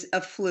is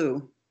a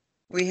flu.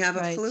 We have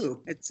a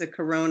flu. It's a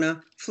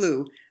corona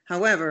flu.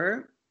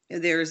 However,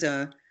 there's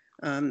a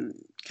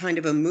kind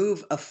of a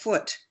move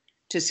afoot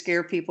to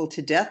scare people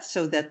to death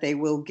so that they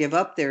will give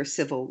up their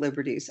civil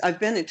liberties. I've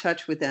been in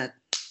touch with that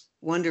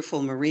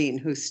wonderful Marine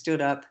who stood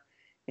up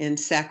in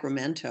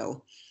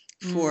Sacramento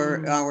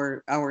for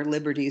our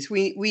liberties.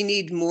 We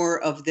need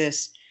more of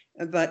this,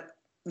 but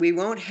we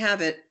won't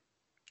have it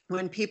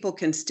when people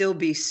can still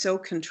be so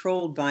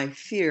controlled by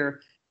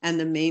fear and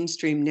the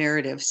mainstream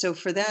narrative. So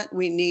for that,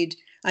 we need,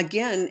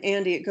 again,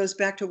 Andy, it goes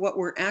back to what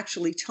we're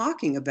actually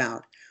talking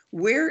about.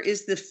 Where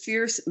is the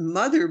fierce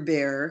mother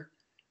bear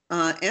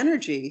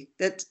energy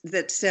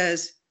that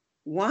says,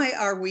 why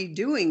are we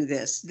doing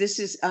this? This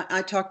is,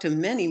 I talk to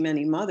many,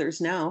 many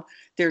mothers now,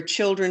 their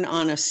children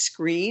on a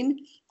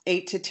screen,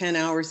 8 to 10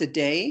 hours a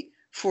day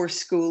for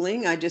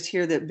schooling. I just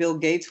hear that Bill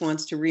Gates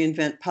wants to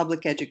reinvent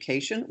public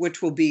education,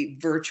 which will be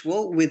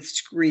virtual with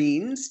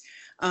screens.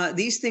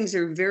 These things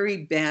are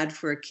very bad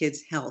for a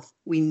kid's health.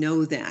 We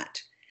know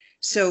that.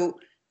 So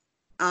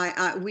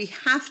we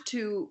have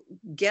to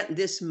get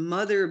this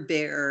mother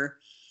bear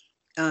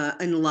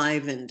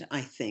enlivened,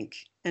 I think.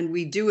 And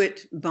we do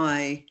it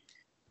by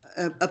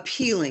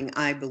appealing,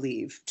 I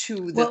believe,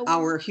 to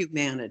our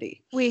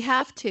humanity. We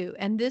have to.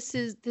 And this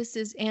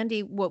is,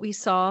 Andy, what we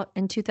saw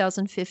in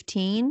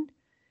 2015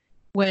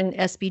 when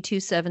SB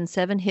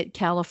 277 hit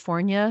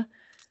California.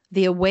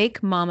 The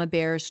awake mama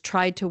bears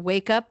tried to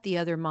wake up the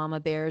other mama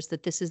bears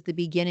that this is the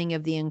beginning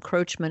of the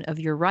encroachment of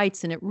your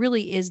rights. And it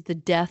really is the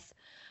death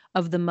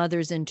of the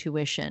mother's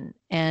intuition.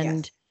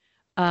 And,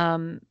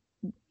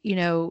 you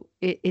know,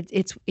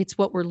 it's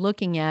what we're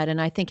looking at.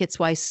 And I think it's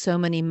why so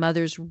many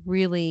mothers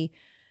really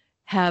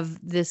have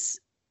this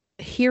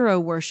hero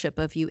worship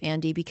of you,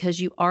 Andy, because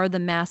you are the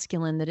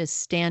masculine that is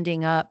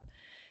standing up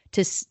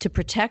to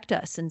protect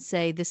us and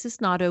say, this is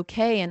not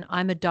okay. And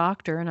I'm a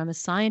doctor and I'm a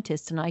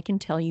scientist and I can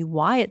tell you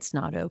why it's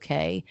not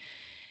okay.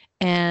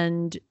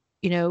 And,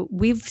 you know,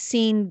 we've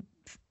seen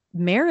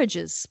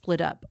marriages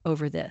split up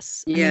over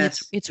this. I mean,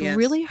 it's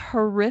really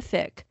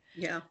horrific.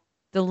 Yeah.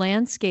 The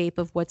landscape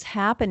of what's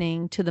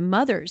happening to the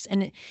mothers.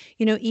 And,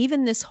 you know,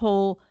 even this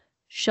whole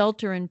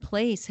shelter in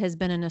place has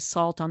been an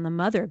assault on the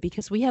mother,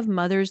 because we have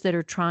mothers that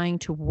are trying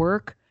to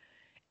work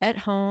at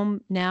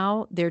home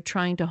now. They're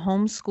trying to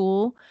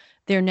homeschool.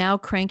 They're now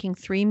cranking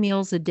 3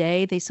 meals a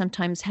day. They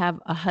sometimes have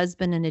a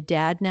husband and a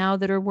dad now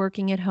that are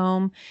working at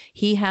home.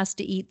 He has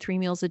to eat 3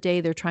 meals a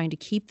day. They're trying to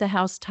keep the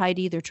house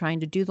tidy. They're trying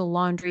to do the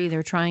laundry.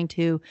 They're trying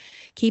to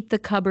keep the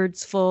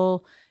cupboards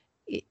full.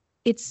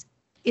 It's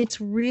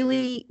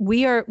really,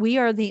 we are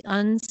the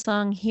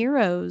unsung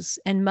heroes,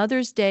 and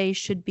Mother's Day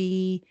should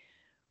be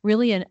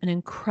really an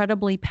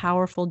incredibly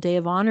powerful day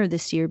of honor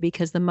this year,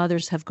 because the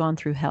mothers have gone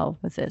through hell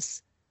with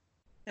this.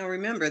 Now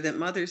remember that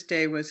Mother's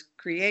Day was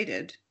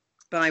created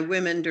by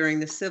women during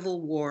the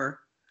Civil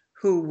War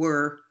who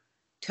were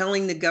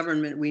telling the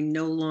government, we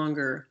no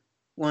longer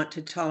want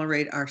to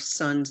tolerate our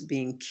sons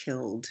being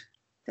killed.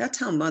 That's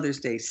how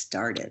Mother's Day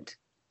started.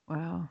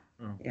 Wow.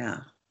 Oh. Yeah.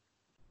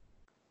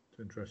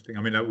 It's interesting.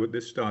 I mean,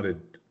 this started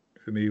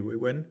for me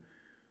when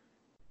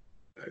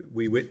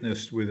we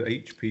witnessed with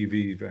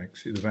HPV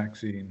vaccine, the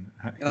vaccine,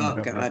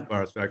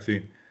 virus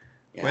vaccine.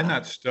 Yeah. When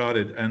that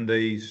started, and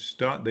they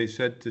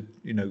said to,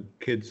 you know,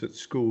 kids at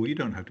school, you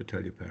don't have to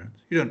tell your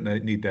parents. You don't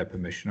need their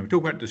permission. I'm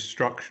talking about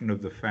destruction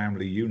of the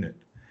family unit.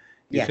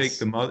 You take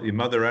your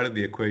mother out of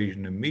the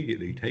equation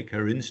immediately. Take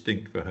her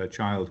instinct for her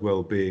child's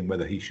well-being,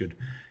 whether he should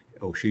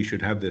or she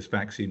should have this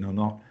vaccine or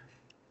not.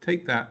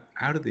 Take that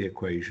out of the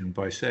equation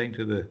by saying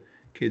to the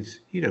kids,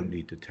 you don't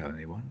need to tell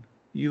anyone.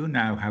 You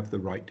now have the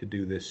right to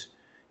do this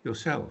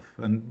yourself.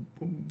 And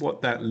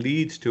what that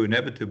leads to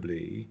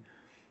inevitably,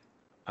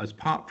 as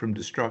apart from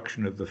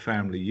destruction of the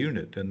family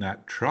unit and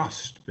that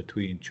trust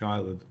between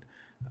child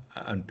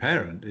and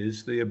parent,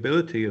 is the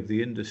ability of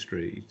the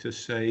industry to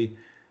say,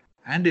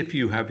 and if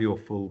you have your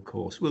full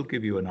course, we'll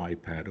give you an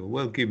iPad, or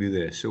we'll give you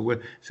this,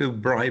 or so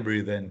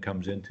bribery then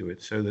comes into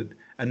it, so that,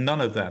 and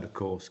none of that, of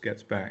course,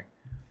 gets back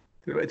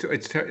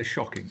It's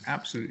shocking,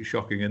 absolutely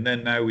shocking. And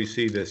then now we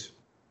see this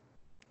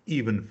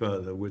even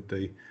further with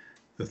the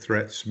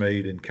threats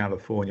made in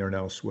California and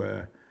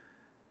elsewhere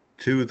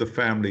to the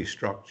family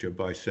structure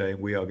by saying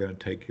we are going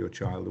to take your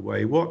child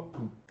away. What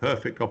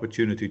perfect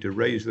opportunity to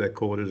raise their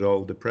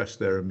cortisol, depress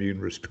their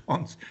immune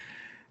response,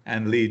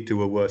 and lead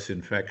to a worse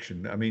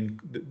infection. I mean,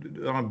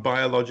 on a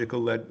biological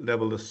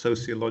level, a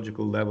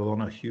sociological level,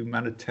 on a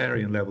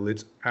humanitarian level,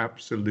 it's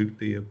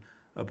absolutely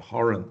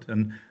abhorrent.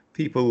 And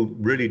people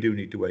really do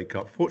need to wake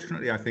up.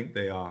 Fortunately, I think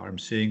they are. I'm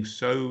seeing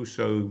so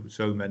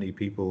many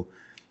people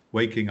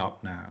waking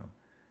up now.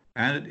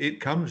 And it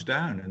comes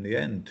down in the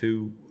end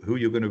to who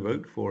you're going to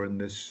vote for in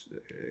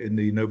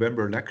the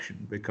November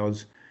election,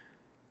 because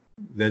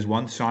there's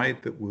one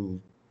side that will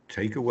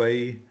take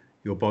away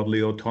your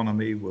bodily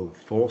autonomy, will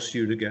force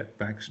you to get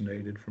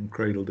vaccinated from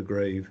cradle to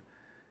grave,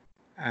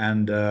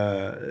 and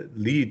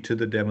lead to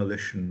the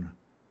demolition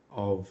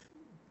of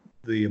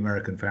the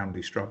American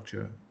family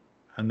structure.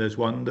 And there's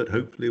one that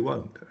hopefully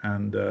won't.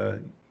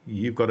 And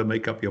you've got to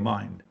make up your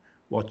mind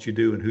what you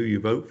do and who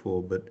you vote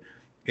for. But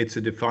it's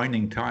a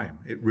defining time.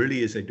 It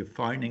really is a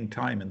defining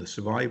time in the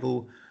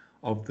survival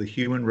of the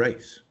human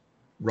race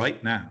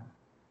right now.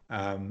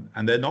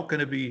 And they're not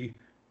going to be,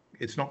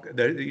 it's not,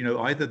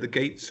 either the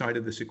Gates side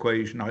of this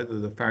equation, either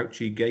the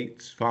Fauci,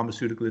 Gates,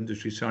 pharmaceutical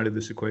industry side of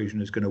this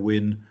equation is going to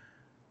win,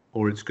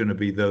 or it's going to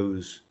be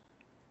those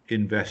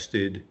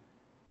invested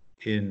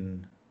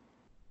in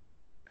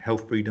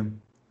health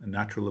freedom, a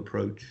natural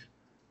approach,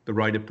 the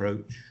right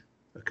approach,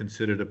 a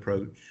considered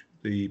approach,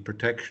 the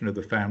protection of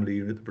the family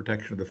unit, the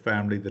protection of the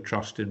family, the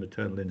trust in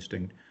maternal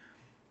instinct.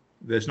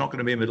 There's not going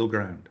to be a middle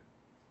ground.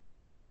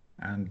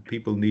 And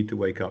people need to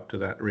wake up to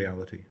that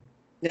reality.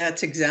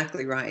 That's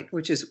exactly right,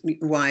 which is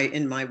why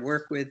in my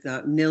work with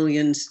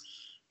Millions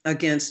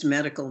Against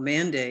Medical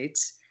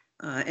Mandates,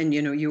 and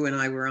you and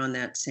I were on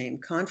that same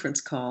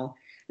conference call,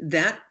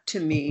 that to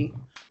me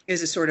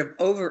is a sort of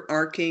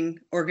overarching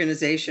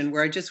organization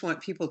where I just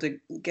want people to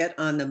get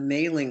on the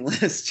mailing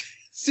list,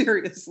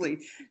 seriously,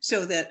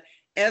 so that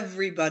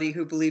everybody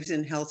who believes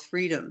in health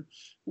freedom,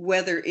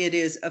 whether it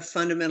is a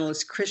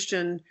fundamentalist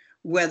Christian,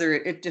 whether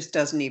it just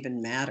doesn't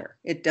even matter.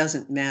 It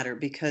doesn't matter,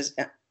 because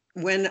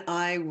when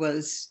I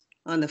was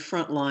on the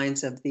front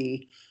lines of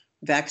the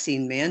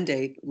vaccine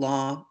mandate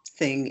law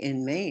thing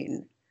in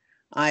Maine,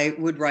 I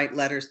would write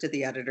letters to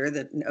the editor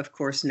that, of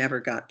course, never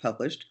got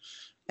published.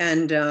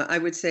 And I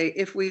would say,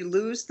 if we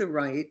lose the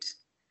right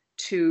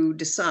to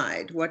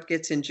decide what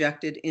gets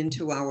injected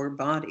into our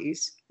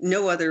bodies,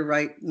 no other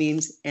right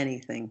means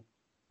anything.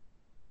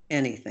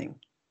 Anything.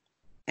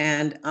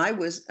 And I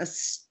was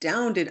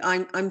astounded.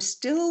 I'm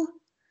still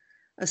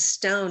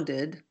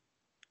astounded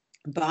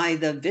by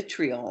the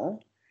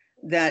vitriol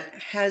that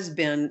has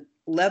been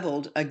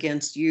leveled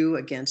against you,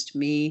 against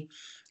me.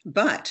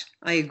 But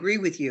I agree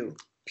with you.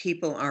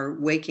 People are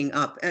waking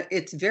up.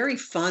 It's very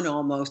fun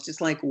almost.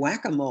 It's like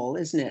whack-a-mole,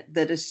 isn't it?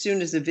 That as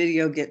soon as a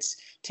video gets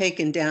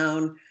taken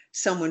down,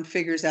 someone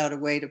figures out a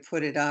way to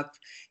put it up.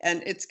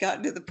 And it's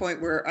gotten to the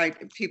point where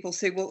people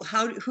say, well,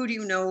 how do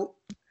you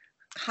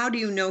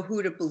know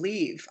who to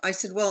believe? I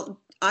said,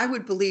 well, I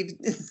would believe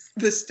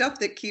the stuff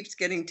that keeps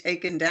getting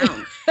taken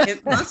down.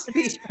 It must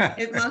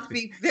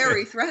be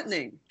very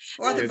threatening.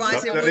 Or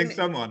otherwise, it wouldn't.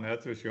 Someone,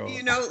 that's for sure.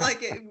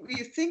 Like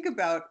you think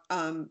about,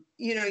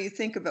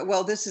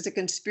 well, this is a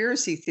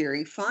conspiracy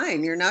theory.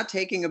 Fine, you're not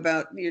taking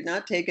down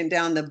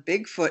the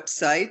Bigfoot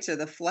sites or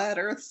the flat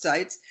Earth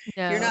sites.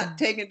 No. You're not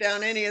taking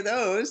down any of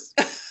those.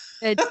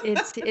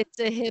 It's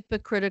a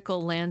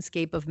hypocritical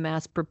landscape of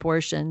mass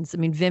proportions. I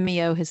mean,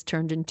 Vimeo has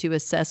turned into a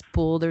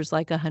cesspool. There's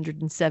like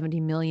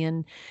 170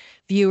 million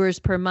viewers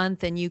per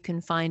month, and you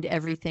can find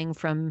everything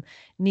from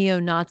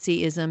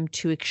neo-Nazism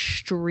to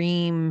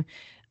extreme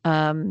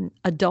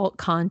adult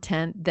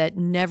content that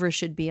never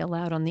should be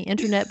allowed on the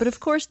internet. But of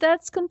course,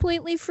 that's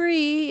completely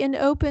free and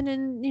open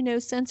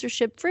and,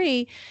 censorship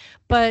free.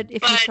 But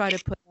if you try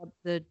to put up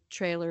the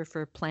trailer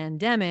for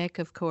Plandemic,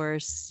 of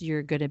course,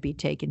 you're going to be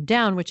taken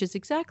down, which is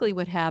exactly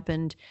what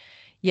happened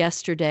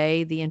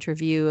yesterday. The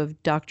interview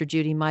of Dr.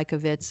 Judy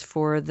Mikovits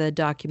for the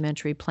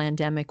documentary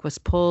Plandemic was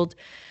pulled.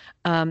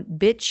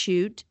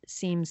 BitChute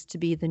seems to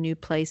be the new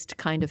place to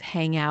kind of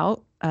hang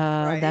out.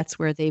 Right. That's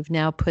where they've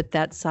now put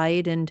that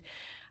site. And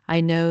I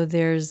know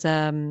there's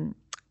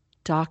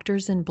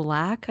Doctors in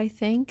Black, I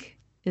think,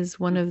 is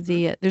one of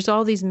the, there's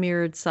all these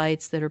mirrored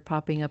sites that are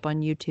popping up on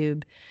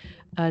YouTube.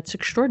 It's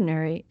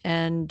extraordinary.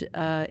 And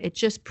it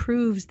just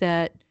proves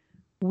that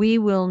we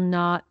will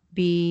not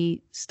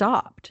be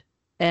stopped.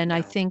 And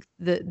I think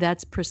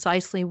that's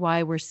precisely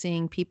why we're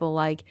seeing people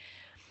like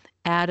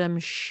Adam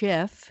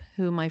Schiff,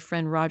 who my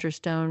friend Roger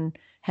Stone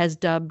has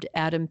dubbed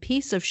Adam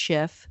Piece of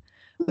Schiff,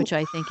 which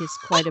I think is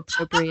quite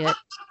appropriate,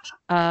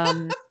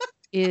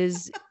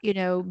 is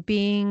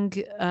being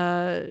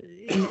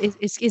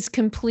is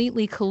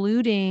completely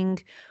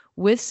colluding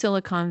with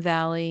Silicon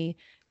Valley.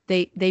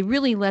 They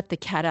really let the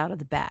cat out of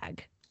the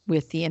bag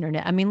with the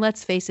internet. I mean,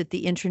 let's face it,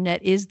 the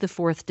internet is the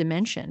fourth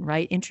dimension,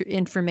 right?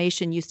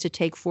 Information used to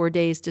take 4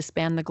 days to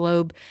span the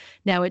globe.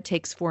 Now it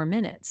takes 4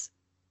 minutes.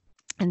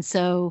 And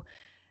so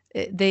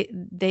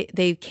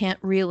they can't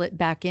reel it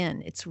back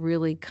in. It's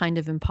really kind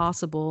of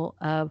impossible.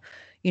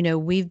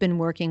 We've been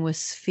working with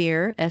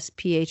Sphere,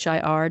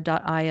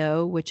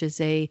 SPHIR.io, which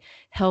is a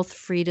health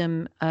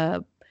freedom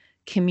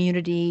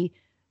community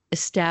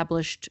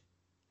established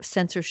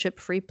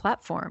censorship-free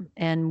platform,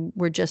 and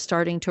we're just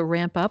starting to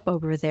ramp up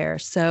over there.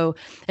 So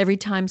every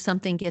time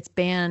something gets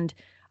banned,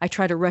 I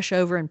try to rush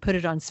over and put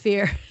it on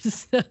Sphere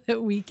so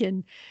that we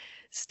can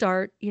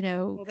start,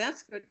 Well,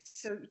 that's good.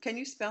 So can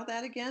you spell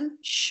that again?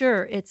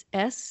 Sure. It's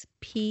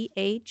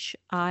SPHIR.io.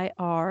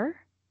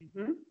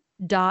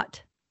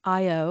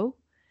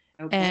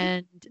 Okay.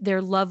 And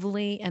they're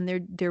lovely,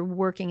 and they're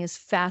working as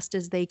fast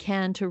as they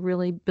can to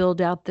really build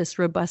out this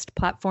robust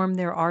platform.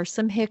 There are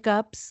some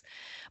hiccups,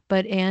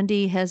 but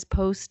Andy has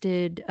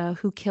posted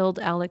Who Killed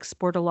Alex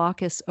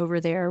Bortolakis over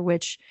there,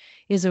 which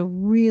is a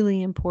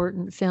really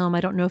important film.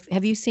 I don't know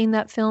have you seen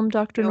that film,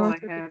 Dr. No,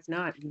 Northrup? I have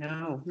not.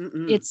 No.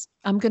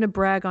 I'm going to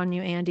brag on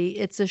you, Andy.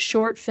 It's a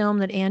short film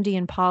that Andy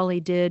and Polly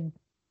did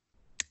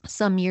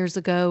some years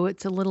ago.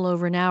 It's a little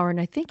over an hour, and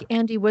I think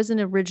Andy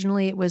wasn't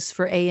originally. It was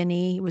for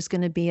A&E. It was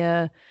going to be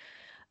a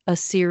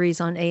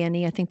series on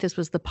A&E. I think this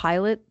was the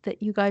pilot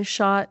that you guys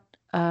shot.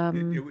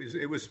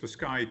 It was for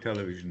Sky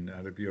Television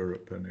out of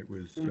Europe, and it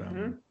was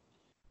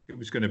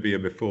going to be a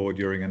before,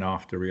 during, and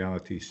after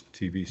reality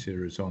TV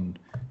series on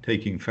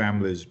taking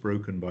families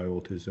broken by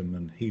autism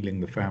and healing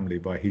the family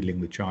by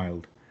healing the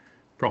child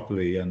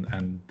properly,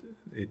 and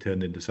it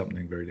turned into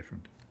something very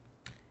different.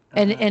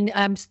 And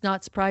I'm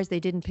not surprised they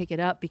didn't pick it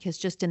up, because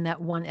just in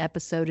that one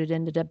episode, it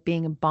ended up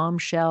being a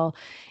bombshell.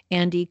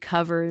 Andy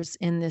covers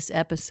in this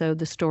episode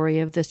the story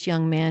of this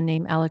young man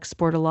named Alex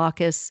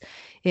Bortolakis.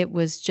 It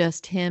was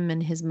just him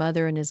and his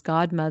mother and his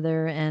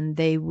godmother, and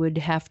they would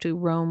have to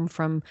roam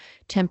from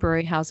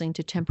temporary housing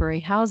to temporary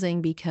housing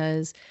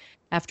because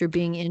after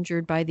being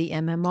injured by the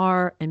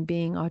MMR and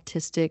being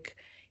autistic,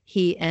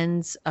 he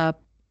ends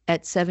up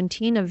at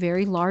 17 a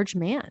very large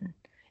man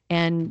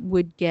and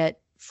would get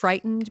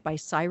frightened by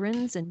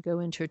sirens and go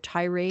into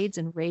tirades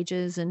and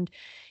rages, and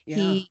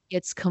he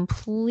gets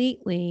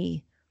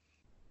completely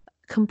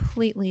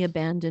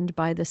abandoned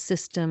by the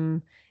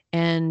system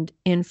and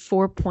in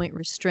 4-point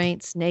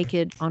restraints,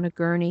 naked on a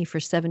gurney for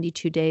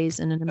 72 days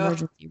in an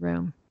emergency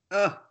room.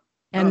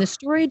 And the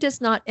story does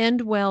not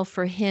end well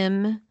for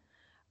him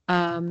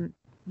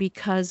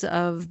because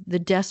of the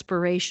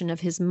desperation of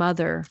his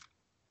mother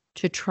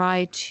to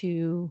try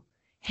to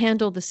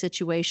handle the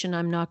situation.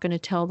 I'm not going to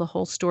tell the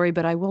whole story,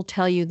 but I will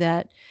tell you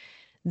that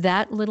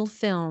that little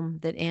film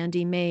that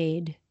Andy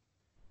made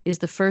is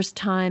the first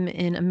time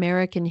in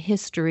American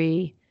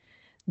history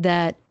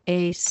that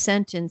a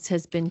sentence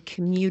has been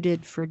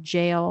commuted for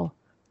jail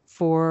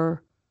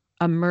for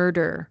a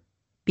murder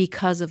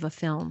because of a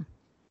film,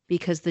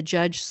 because the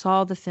judge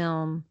saw the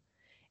film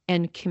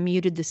and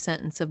commuted the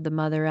sentence of the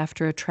mother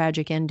after a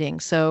tragic ending.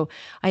 So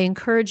I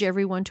encourage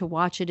everyone to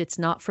watch it. It's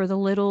not for the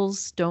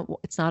littles.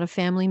 It's not a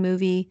family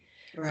movie,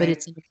 but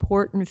it's an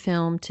important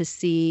film to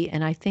see.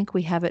 And I think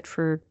we have it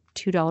for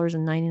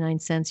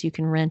 $2.99. You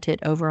can rent it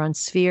over on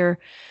Sphere.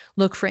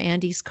 Look for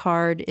Andy's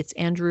card. It's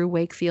Andrew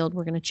Wakefield.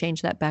 We're going to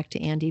change that back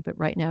to Andy, but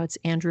right now it's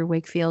Andrew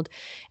Wakefield.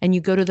 And you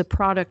go to the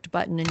product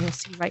button and you'll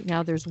see right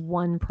now there's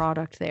one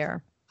product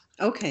there.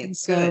 Okay,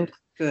 so,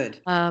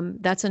 good.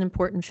 That's an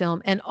important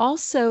film. And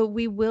also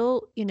we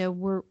will,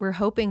 we're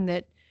hoping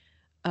that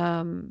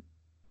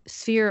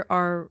Sphere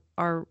are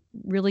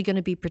really going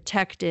to be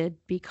protected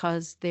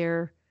because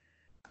they're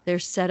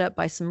set up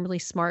by some really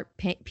smart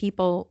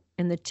people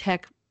in the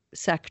tech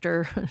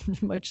sector,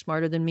 much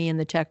smarter than me in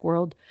the tech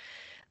world,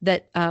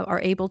 that are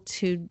able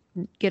to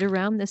get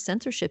around this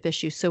censorship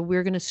issue. So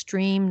we're going to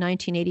stream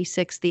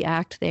 1986, The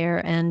Act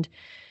there. And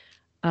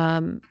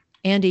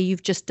Andy,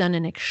 you've just done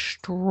an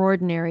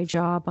extraordinary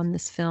job on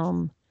this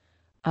film.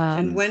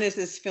 And when is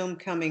this film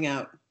coming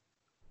out?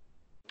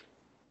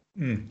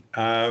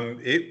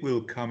 It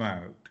will come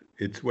out.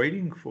 It's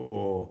waiting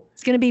for.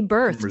 It's going to be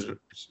birthed.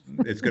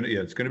 It's going to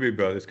be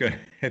birthed. It's going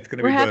to be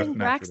birthed. We're having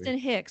Braxton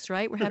Hicks,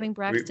 right? We're having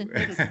Braxton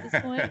Hicks at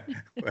this point.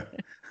 Well,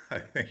 I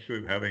think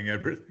we're having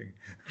everything.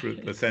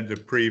 Placenta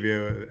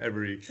preview,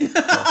 every.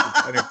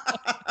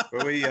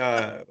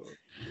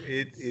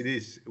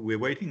 We're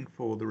waiting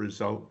for the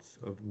results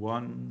of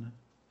one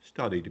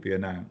study to be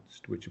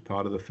announced, which are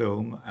part of the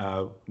film.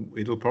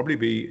 It'll probably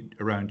be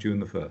around June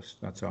the 1st.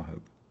 That's our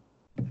hope.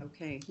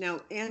 Okay.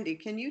 Now, Andy,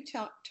 can you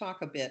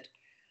talk a bit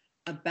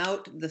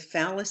about the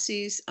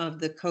fallacies of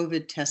the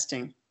COVID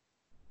testing?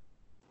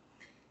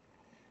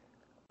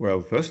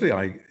 Well, firstly,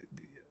 I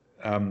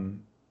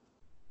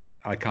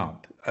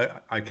can't.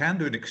 I can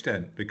to an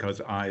extent because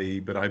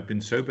but I've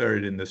been so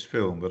buried in this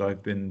film that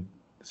I've been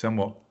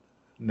somewhat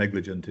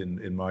negligent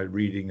in my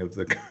reading of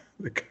the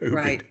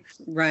COVID.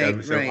 Right.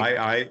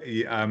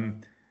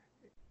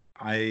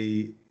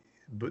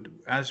 But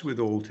as with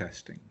all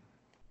testing,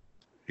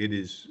 it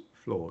is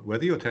flawed.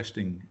 Whether you're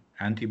testing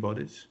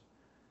antibodies,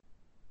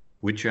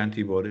 which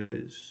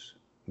antibodies,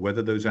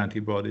 whether those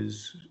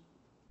antibodies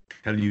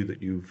tell you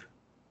that you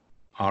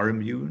are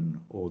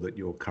immune or that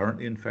you're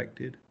currently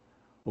infected,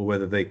 or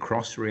whether they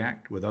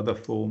cross-react with other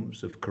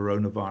forms of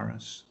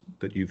coronavirus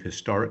that you've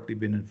historically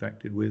been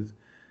infected with,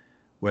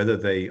 whether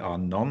they are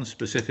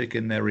non-specific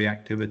in their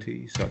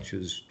reactivity, such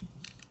as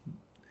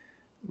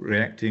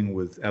reacting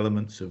with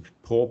elements of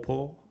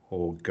pawpaw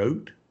or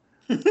goat,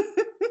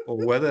 or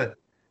whether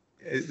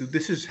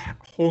this has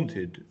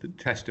haunted the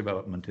test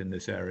development in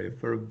this area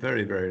for a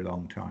very, very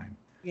long time.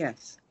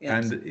 Yes.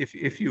 And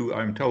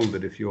I'm told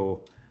that if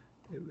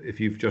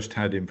you've just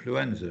had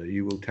influenza,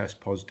 you will test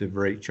positive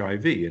for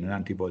HIV in an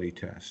antibody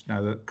test.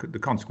 Now, the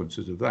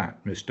consequences of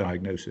that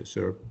misdiagnosis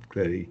are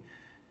clearly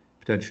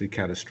potentially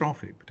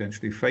catastrophic,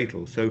 potentially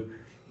fatal. So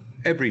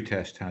every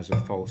test has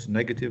a false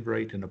negative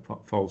rate and a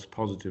false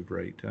positive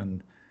rate.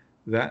 And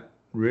that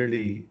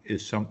really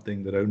is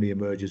something that only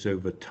emerges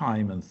over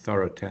time and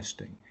thorough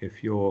testing.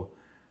 If you're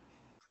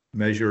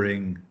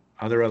measuring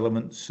other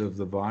elements of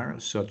the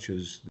virus, such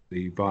as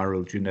the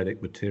viral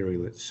genetic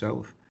material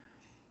itself,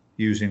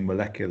 using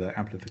molecular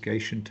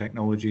amplification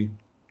technology,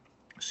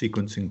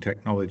 sequencing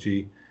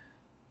technology,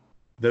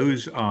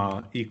 those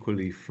are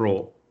equally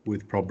fraught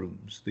with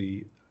problems.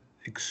 The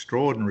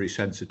extraordinary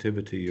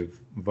sensitivity of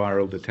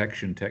viral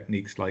detection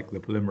techniques like the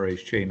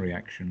polymerase chain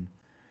reaction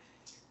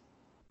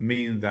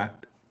mean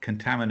that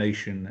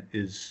contamination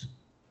is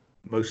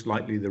most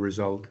likely the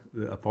result,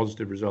 a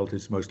positive result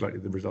is most likely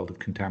the result of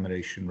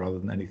contamination rather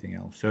than anything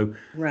else. So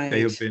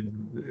they have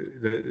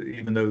been,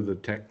 even though the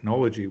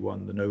technology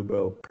won the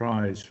Nobel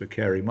Prize for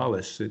Kary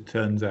Mullis, it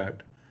turns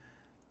out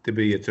to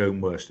be its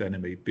own worst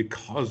enemy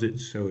because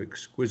it's so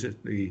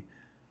exquisitely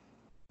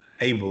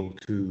able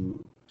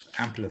to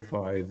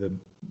amplify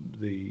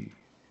the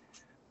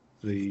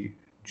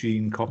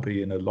gene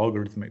copy in a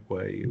logarithmic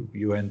way.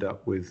 You end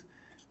up with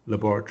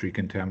laboratory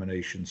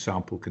contamination,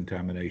 sample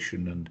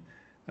contamination, and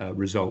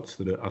results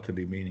that are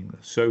utterly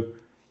meaningless. So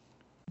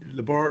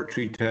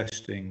laboratory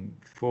testing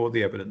for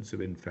the evidence of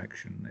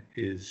infection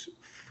is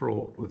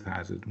fraught with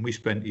hazard. And we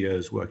spent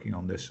years working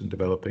on this and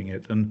developing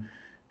it and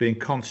being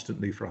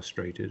constantly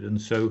frustrated.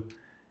 And so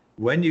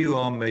when you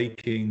are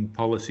making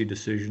policy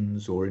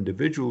decisions or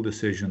individual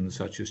decisions,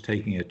 such as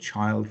taking a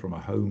child from a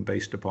home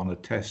based upon a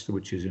test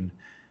which is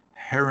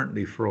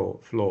inherently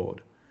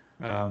flawed,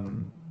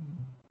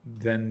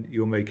 then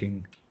you're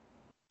making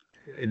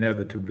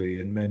inevitably,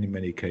 in many,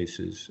 many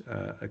cases,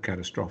 a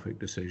catastrophic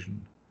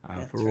decision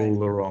for all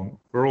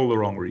the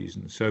wrong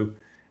reasons. So,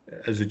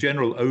 as a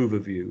general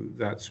overview,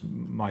 that's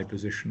my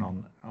position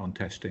on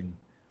testing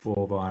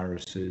for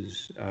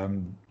viruses.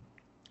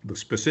 The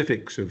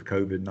specifics of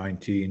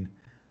COVID-19,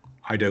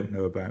 I don't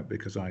know about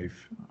because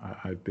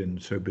I've been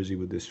so busy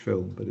with this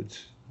film. But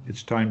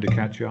it's time to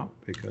catch up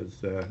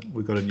because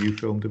we've got a new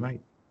film to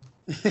make.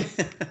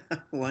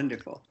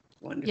 Wonderful.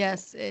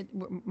 Yes,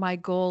 my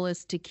goal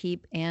is to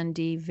keep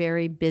Andy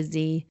very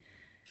busy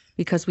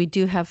because we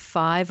do have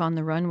 5 on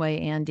the runway,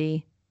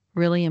 Andy.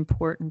 Really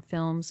important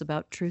films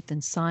about truth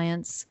and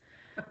science,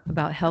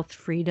 about health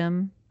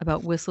freedom,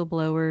 about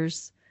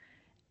whistleblowers.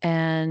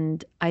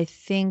 And I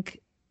think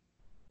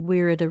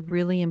we're at a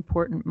really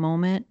important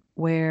moment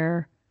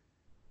where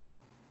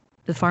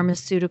the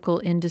pharmaceutical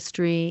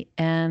industry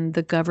and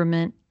the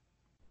government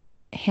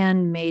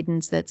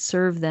handmaidens that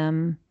serve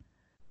them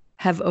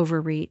have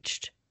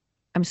overreached.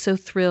 I'm so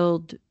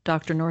thrilled,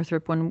 Dr.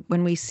 Northrup,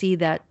 when we see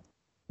that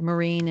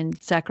Marine in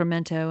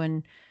Sacramento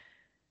and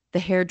the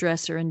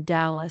hairdresser in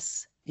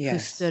Dallas who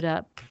stood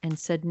up and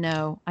said,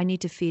 no, I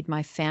need to feed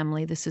my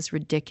family. This is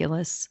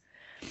ridiculous.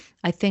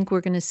 I think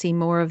we're going to see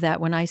more of that.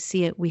 When I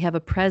see it, we have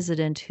a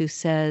president who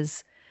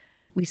says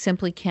we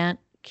simply can't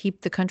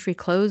keep the country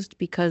closed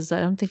because I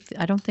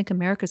don't think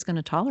America's going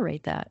to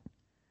tolerate that.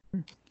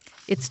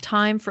 It's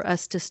time for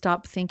us to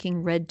stop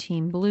thinking red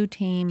team, blue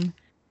team.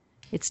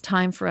 It's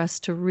time for us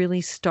to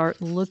really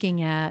start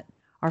looking at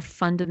our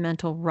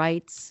fundamental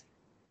rights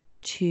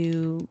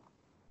to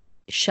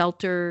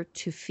shelter,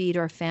 to feed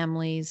our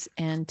families,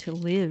 and to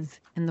live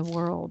in the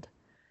world.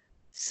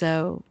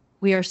 So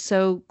we are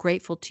so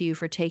grateful to you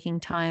for taking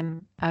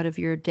time out of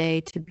your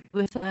day to be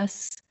with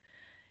us.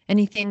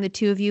 Anything the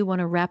two of you want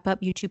to wrap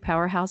up, you two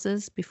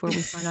powerhouses, before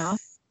we sign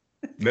off?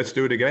 Let's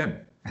do it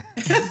again.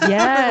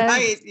 Yes.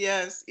 Right.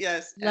 Yes.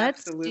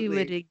 Let's absolutely. do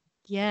it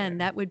again.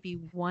 That would be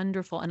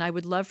wonderful. And I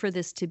would love for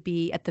this to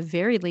be, at the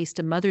very least,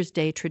 a Mother's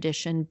Day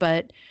tradition.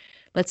 But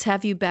let's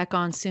have you back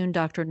on soon,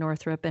 Dr.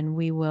 Northrup, and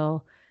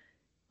we'll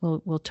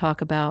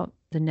talk about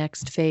the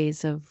next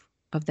phase of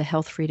the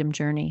health freedom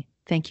journey.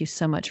 Thank you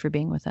so much for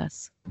being with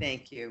us.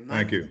 Thank you.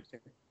 Thank you.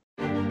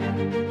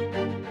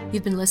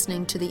 You've been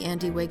listening to the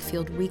Andy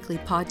Wakefield Weekly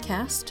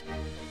Podcast,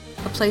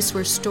 a place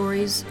where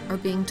stories are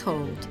being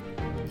told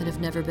that have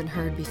never been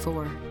heard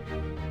before.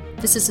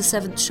 This is a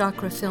Seventh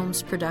Chakra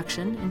Films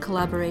production in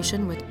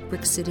collaboration with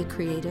Brick City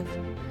Creative.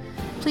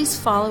 Please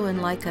follow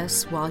and like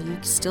us while you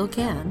still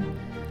can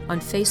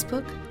on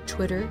Facebook,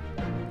 Twitter,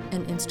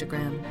 and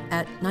Instagram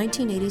at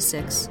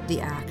 1986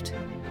 The Act,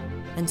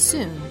 and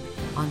soon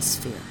on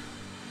Sphere.